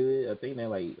playing good. I think they're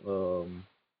like 5-4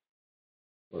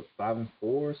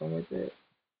 or something like that.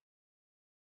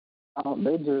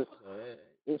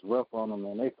 It's rough on them,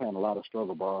 man. They playing a lot of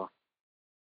struggle ball.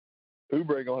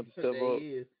 Oubre gonna have to step up.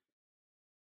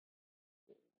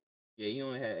 Yeah, he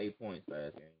only had 8 points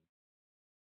last game.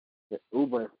 Yeah,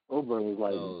 Oubre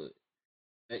was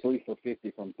like 3 for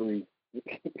 50 from 3.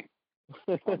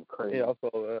 I'm crazy. Yeah, I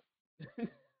saw that.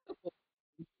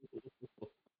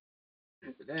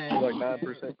 He's like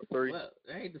 9% for 3. Well,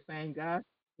 they ain't the same guy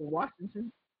for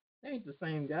Washington. They ain't the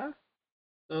same guy.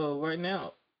 So right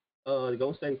now,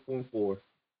 Golden State 4-4,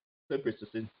 Clippers is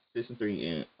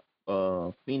 6-3,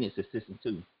 and Phoenix is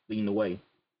 6-2, leading the way.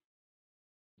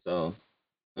 So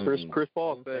Chris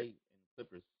Paul effect.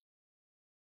 Clippers.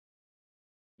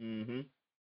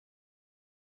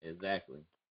 Exactly.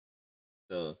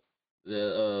 So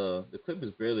the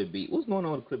Clippers barely beat. What's going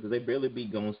on with the Clippers? They barely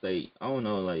beat Golden State. I don't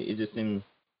know. Like it just seems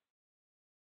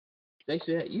they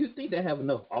should. You think they have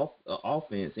enough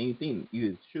offense, and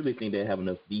you surely think they have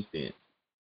enough defense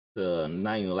to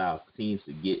not even allow teams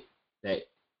to get that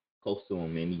close to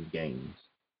them in these games.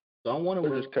 So I wonder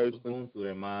what's going through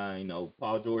their mind.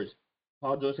 Paul George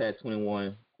had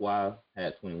 21. Kawhi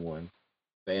had 21.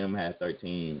 Phantom had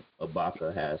 13.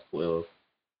 Ibaka has 12.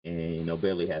 And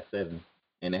Bailey has 7.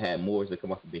 And they had Morris that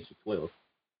come off the bench with 12.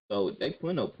 So they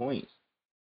put up points.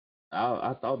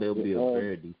 I thought they would be a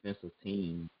very defensive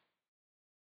team.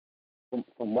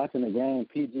 From watching the game,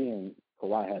 PG and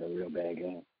Kawhi had a real bad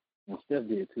game. And Steph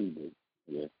did too, but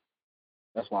yeah.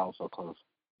 That's why I was so close.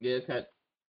 Yeah, cause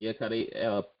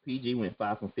PG went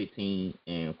 5 from 15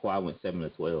 and Kawhi went 7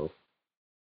 of 12.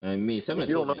 I mean, 7 of 12.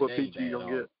 You don't know what PG you'll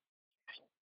get.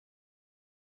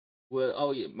 Well,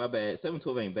 oh yeah, my bad.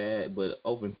 7-12 ain't bad, but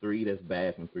open 3, that's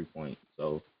bad from 3 points.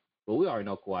 So, but we already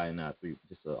know Kawhi is not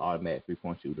just an automatic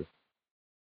 3-point shooter.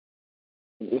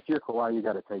 If you're Kawhi, you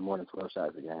got to take more than 12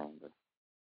 shots a game.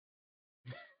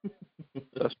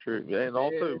 That's true. Yeah, and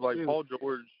also like true. Paul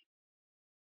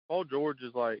George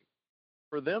is like,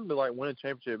 for them to like win a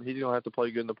championship, he's gonna have to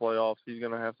play good in the playoffs. He's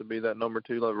gonna have to be that number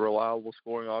 2 like reliable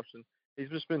scoring option. He's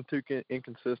just been too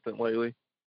inconsistent lately.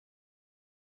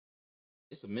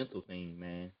 It's a mental thing,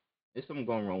 man. There's something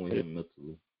going wrong with him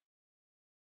mentally.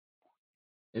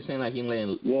 It seems like he's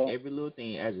letting every little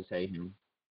thing agitate him.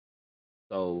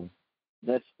 So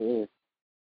that's fair.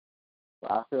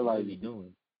 I feel like what is he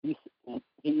doing? He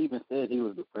even said he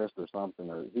was depressed or something,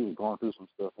 or he was going through some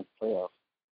stuff in the playoffs.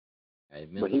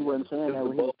 But he wasn't saying that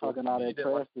when he was talking all that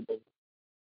trash to them.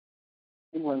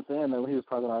 He wasn't saying that when he was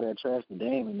talking all that trash to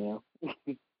Dame and them.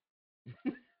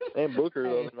 And Booker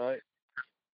the other night.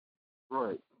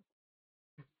 Right.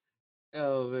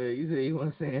 Oh man, you said he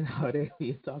wasn't saying all that.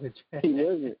 He was talking trash. He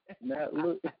wasn't. Now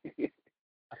look,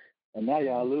 and now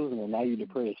y'all losing, and now you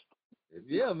depressed.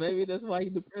 Yeah, maybe that's why he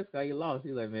depressed. Cause he lost.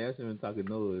 He's like, man, I shouldn't been talking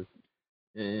noise.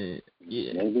 And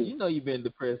yeah, maybe. You've been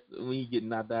depressed when you get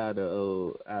knocked out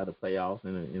of the playoffs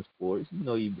in sports.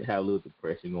 You have a little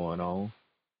depression going on.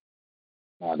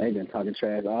 Oh, they've been talking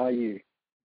trash all year.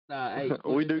 Hey,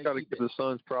 we do got to give the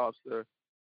Suns props there.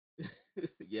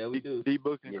 Yeah, we do.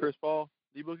 D-Book and Chris Paul.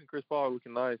 D-Book and Chris Paul are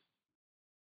looking nice.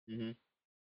 Mhm.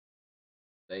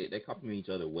 They compliment each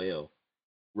other well.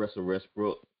 Russell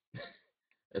Westbrook.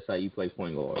 That's how you play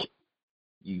point guard.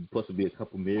 You supposed to be a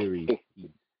couple Marys.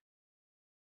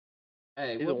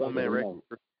 Hey, he's a one-man record.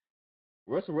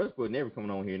 Russell Westbrook never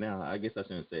coming on here now. I guess I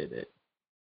shouldn't say that.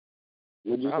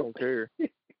 I don't care.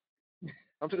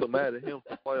 I'm still mad at him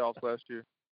for playoffs last year.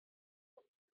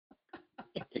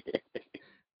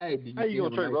 Hey, how you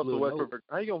gonna trade Russell Westbrook?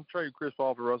 How you gonna trade Chris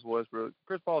Paul for Russell Westbrook?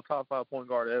 Chris Paul, top 5 point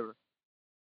guard ever.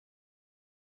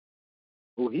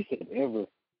 Oh, he said ever.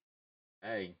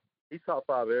 Hey, he's top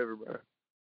 5 ever, bro.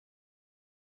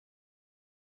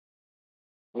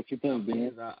 What you think,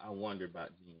 Ben? I wonder about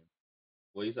GM.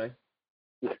 What do you say?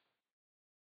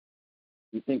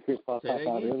 You think Chris Paul top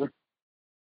 5 ever?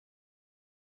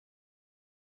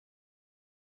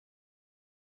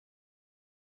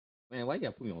 Man, why you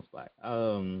gotta put me on the spot?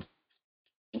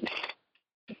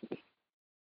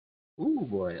 Ooh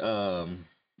boy.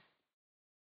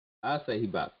 I'd say he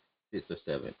about 6 or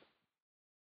 7.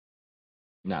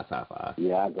 Not top 5.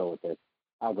 Yeah, I'll go with that.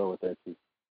 I'll go with that too.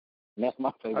 And that's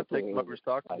my favorite. I take him over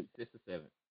Stockton. Like 6 or 7.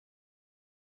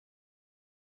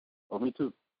 Oh, me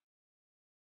too.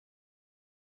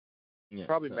 Yeah,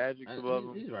 probably Magic's above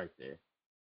him. He's right there.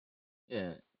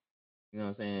 Yeah, you know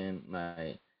what I'm saying?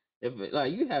 Like, if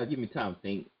you have to give me time to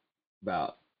think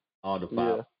about all the 5.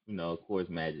 Yeah. You know, of course,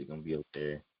 Magic gonna be up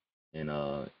there, and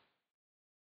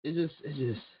it's just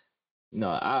you know,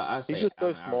 I say he's just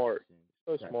so smart.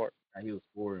 So smart. He was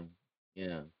scoring.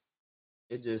 Yeah,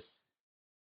 it just.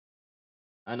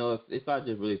 I know if I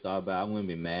just really thought about it, I wouldn't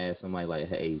be mad. Somebody like,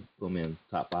 hey, put him in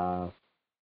top 5,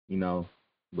 you know.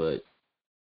 But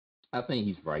I think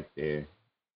he's right there.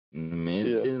 I mean,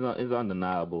 it's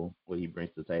undeniable what he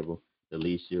brings to the table, the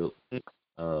leadership, you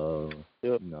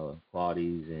know,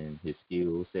 qualities and his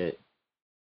skill set.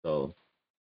 So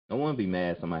I wouldn't be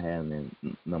mad if somebody had him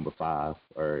in number 5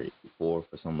 or 4th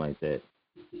or something like that.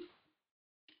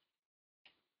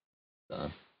 So,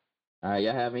 all right,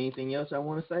 y'all have anything else I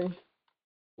want to say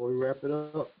before we wrap it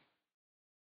up?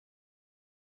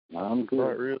 I'm good.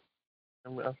 Not really. I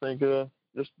mean, I think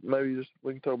just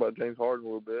we can talk about James Harden a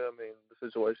little bit. I mean, the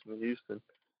situation in Houston.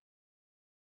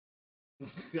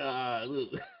 God, look.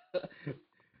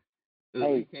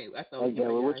 Hey, I thought we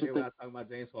were talking about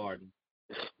James Harden.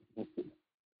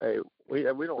 Hey, we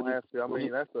don't have to. I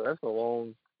mean, that's a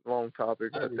long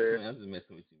topic right there. I'm just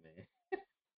messing with you,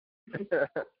 man.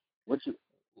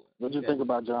 What you think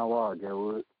about John Wall,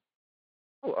 Garwood?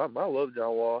 Oh, I love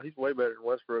John Wall. He's way better than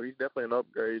Westbrook. He's definitely an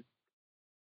upgrade.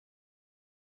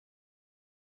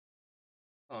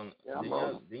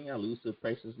 Didn't y'all lose to the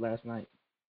Pacers last night?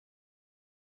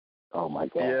 Oh my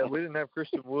God! Yeah, we didn't have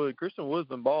Christian Wood. Christian Wood's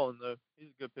been balling though. He's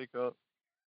a good pickup.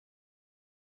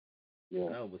 Yeah.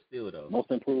 No, but still though. Most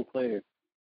improved player.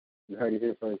 You heard it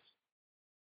here first.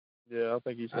 Yeah, I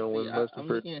think he's gonna win most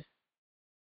improved.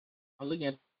 I'm looking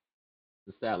at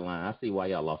the stat line. I see why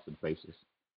y'all lost to the Pacers.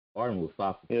 Harden was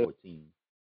 5 for 14.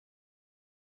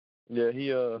 Yeah,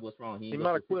 he what's wrong? He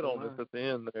might have quit on us at the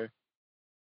end there.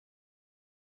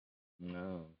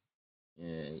 No.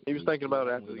 Yeah. He was thinking about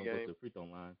it after the game. Go to the free throw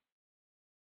line.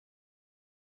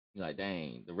 You're like,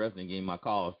 dang, the ref didn't give me my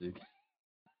calls.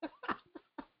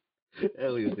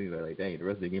 Hell, he was thinking like, dang, the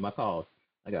ref didn't give me my calls.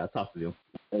 I gotta talk to them.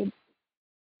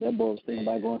 That boy was thinking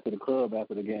about going to the club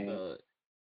after the game.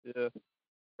 Yeah,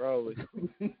 probably.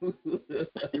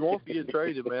 He wants to get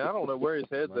traded, man. I don't know where his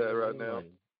head's at right now.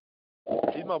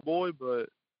 He's my boy, but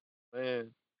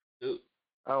man, dude,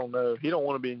 I don't know. He don't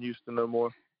want to be in Houston no more.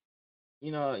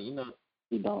 You know.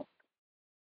 He don't.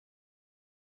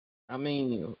 I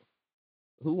mean,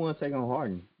 who want to take on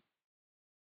Harden?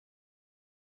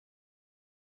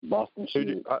 Boston.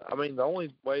 I mean, the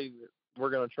only way that we're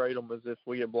going to trade him is if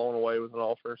we get blown away with an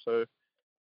offer. So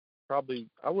probably,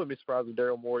 I wouldn't be surprised if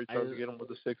Daryl Morey tries to get him with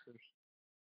the Sixers.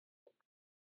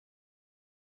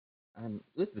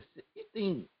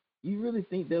 You really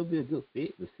think they'll be a good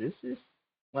fit, the Sixers?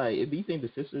 Like, do you think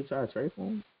the Sixers try to trade for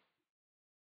him?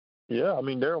 Yeah, I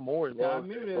mean, Daryl Morey. I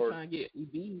remember they were trying to get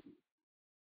Embiid.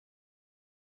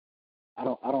 I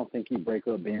don't think he break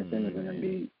up Ben Simmons and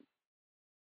Embiid.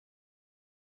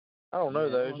 I don't know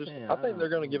though. I think they're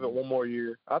going to give it one more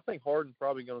year. I think Harden's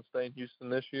probably going to stay in Houston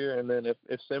this year, and then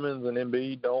if Simmons and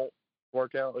Embiid don't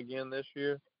work out again this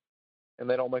year, and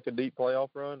they don't make a deep playoff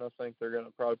run, I think they're going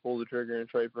to probably pull the trigger and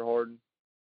trade for Harden.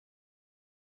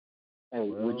 Hey,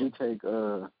 would you take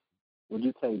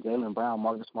Jaylen Brown,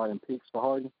 Marcus Smart, and picks for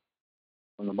Harden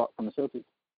from the Celtics?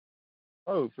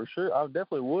 Oh, for sure. I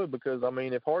definitely would because, I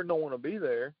mean, if Harden don't want to be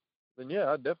there, then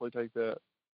yeah, I'd definitely take that.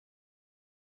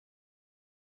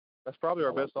 That's probably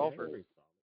our best offer.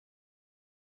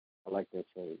 I like that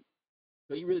trade.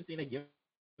 So you really think they give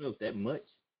up that much?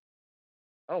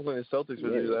 I don't think the Celtics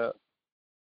would do that.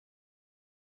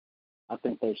 I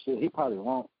think they should. He probably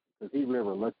won't because he's real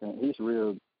reluctant. He's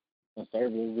real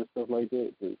conservative and stuff like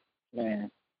that. But, man,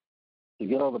 to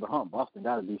get over the hump, Boston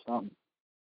got to do something.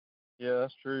 Yeah,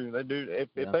 that's true. They do. If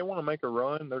they want to make a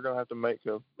run, they're going to have to make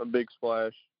a big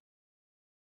splash.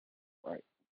 Right.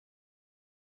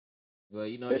 Well,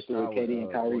 you know, especially with KD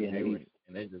and Kyrie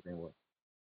and they just didn't work.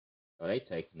 Oh, they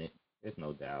taking it. There's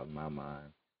no doubt in my mind.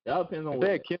 It all depends on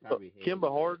what Kemba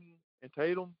Harden and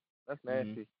Tatum. That's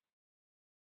nasty.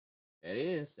 That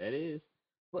is.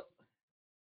 But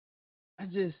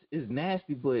it's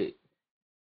nasty, but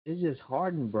it's just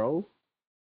Harden, bro.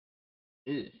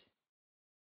 I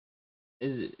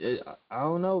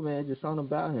don't know, man. Just something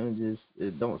about him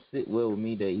it don't sit well with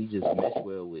me that he just meshed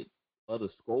well with other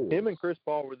scores. Him and Chris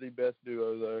Paul were the best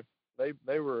duo, though.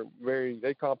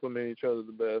 They complement each other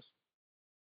the best.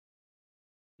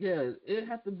 Yeah, it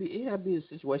had to be a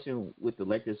situation with the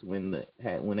Lakers when they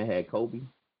had Kobe.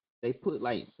 They put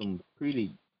like some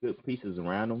pretty good pieces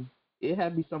around them. It had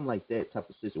to be something like that type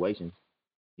of situation.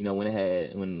 You know,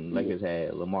 when Lakers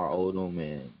had Lamar Odom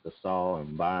and Gasol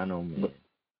and Bynum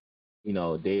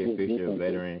and Derek Fisher, a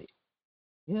veteran.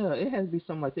 Yeah, it has to be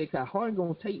something like that. Cause Harden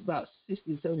gonna take about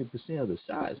 60-70% of the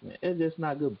shots, man. It's just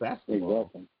not good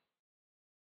basketball.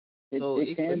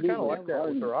 Exactly. It's kind of like that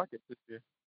with the Rockets this year.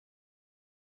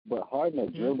 But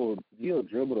Harden he'll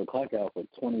dribble the clock out for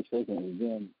 20 seconds and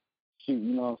then shoot.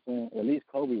 You know what I'm saying? At least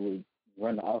Kobe would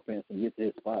run the offense and get to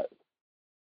his spot.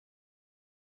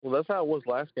 Well, that's how it was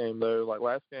last game, though. Like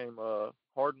last game,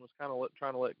 Harden was kind of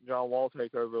trying to let John Wall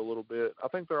take over a little bit. I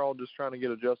think they're all just trying to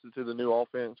get adjusted to the new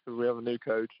offense because we have a new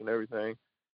coach and everything.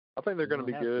 I think they're going to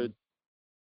be good.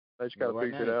 They just got to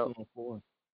figure it out.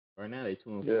 Right now, they're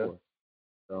 2-4.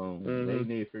 So they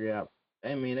need to figure out.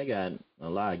 I mean, they got a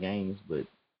lot of games, but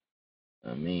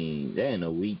I mean, they're in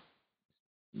a week.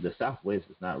 The Southwest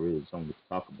is not really something to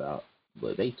talk about,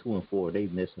 but they 2-4. They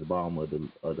missed the bottom of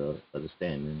the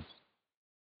standings.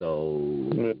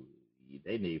 So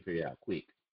they need to figure it out quick.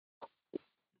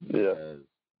 Yeah. Because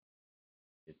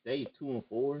if they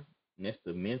 2-4 next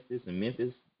to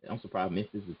Memphis, I'm surprised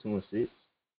Memphis is 2-6.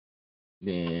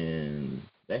 Then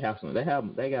they got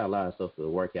a lot of stuff to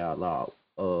work out, a lot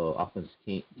of offensive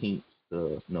kinks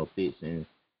to fix and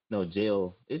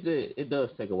gel. It does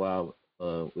take a while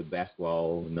with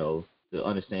basketball, to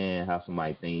understand how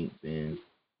somebody thinks and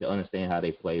to understand how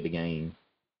they play the game.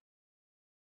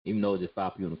 Even though it's just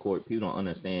 5 people on the court, people don't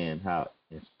understand how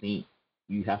in sync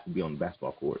you have to be on the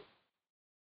basketball court.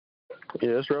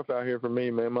 Yeah, it's rough out here for me,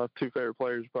 man. My two favorite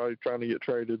players are probably trying to get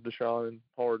traded, Deshaun and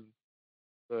Harden.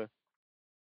 So,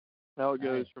 how it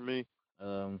goes for me.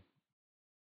 Well,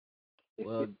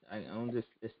 I'm just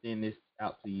extend this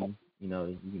out to you. You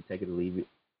can take it or leave it.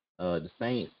 The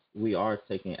Saints, we are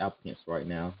taking applicants right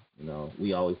now.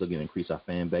 We always looking to increase our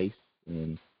fan base,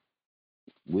 and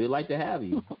we'd like to have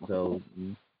you. So,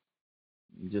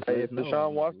 just if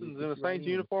Deshaun Watson's in a Saints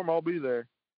uniform, I'll be there.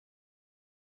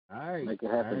 All right. Make it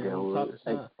happen,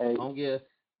 Hey,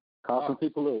 call some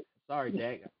people up. Sorry,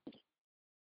 Jack.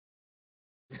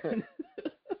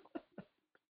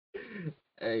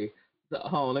 Hey, so,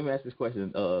 hold on. Let me ask this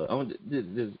question.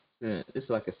 It's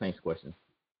like a Saints question.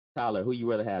 Tyler, who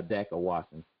you rather have, Dak or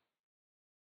Watson?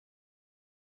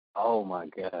 Oh my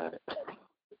God.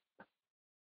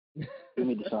 Give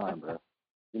me Deshaun, bro.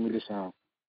 Give me Deshaun.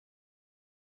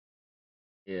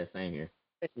 Yeah, same here.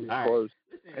 Close.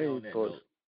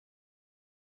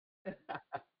 Let's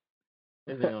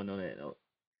end on that note.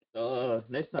 So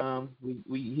next time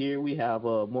we have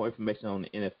more information on the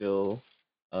NFL.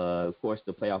 Of course,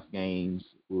 the playoff games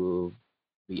will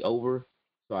be over.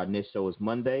 So our next show is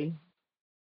Monday,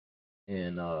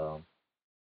 and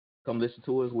come listen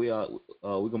to us. We're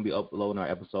gonna be uploading our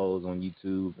episodes on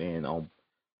YouTube and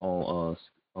on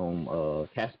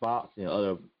Castbox and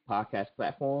other podcast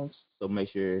platforms. So make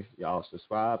sure y'all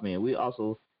subscribe, and we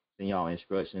also send y'all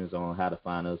instructions on how to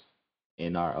find us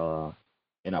in our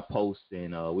posts,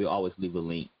 and we always leave a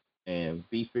link. And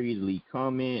be free to leave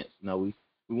comments. We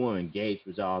want to engage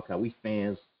with y'all because we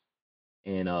fans,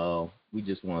 and we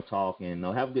just want to talk and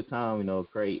have a good time.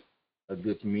 Create a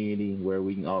good community where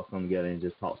we can all come together and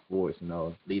just talk sports.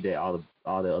 Leave that all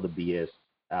the other BS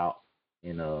out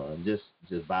and just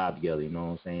vibe together. You know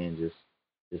what I'm saying? Just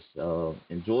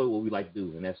enjoy what we like to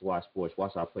do, and that's watch sports.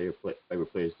 Watch our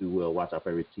favorite players do well. Watch our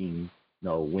favorite team,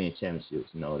 win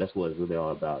championships. That's what it's really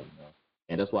all about.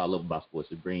 And that's what I love about sports,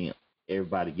 to bring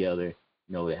everybody together,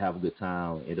 have a good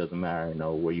time. It doesn't matter,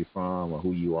 where you're from or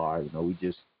who you are. We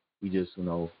just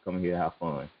come here to have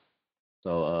fun.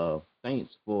 So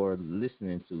thanks for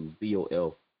listening to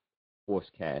VOF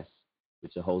Sportscast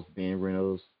with your hosts Ben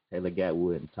Reynolds, Taylor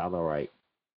Gatwood, and Tyler Wright.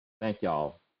 Thank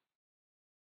y'all.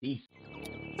 Peace.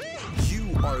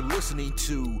 You are listening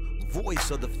to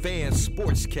Voice of the Fans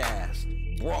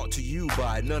Sportscast, brought to you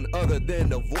by none other than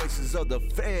the voices of the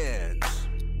fans.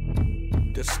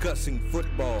 Discussing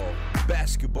football,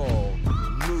 basketball,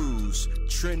 news,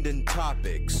 trending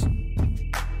topics.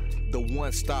 The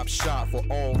one-stop shop for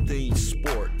all things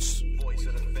sports. Voice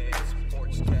of the Fans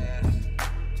Sportscast.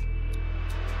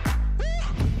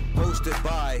 Hosted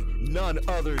by none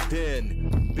other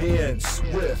than Ben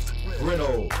Swift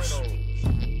Reynolds,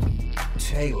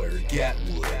 Taylor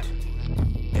Gatwood,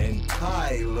 and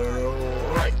Tyler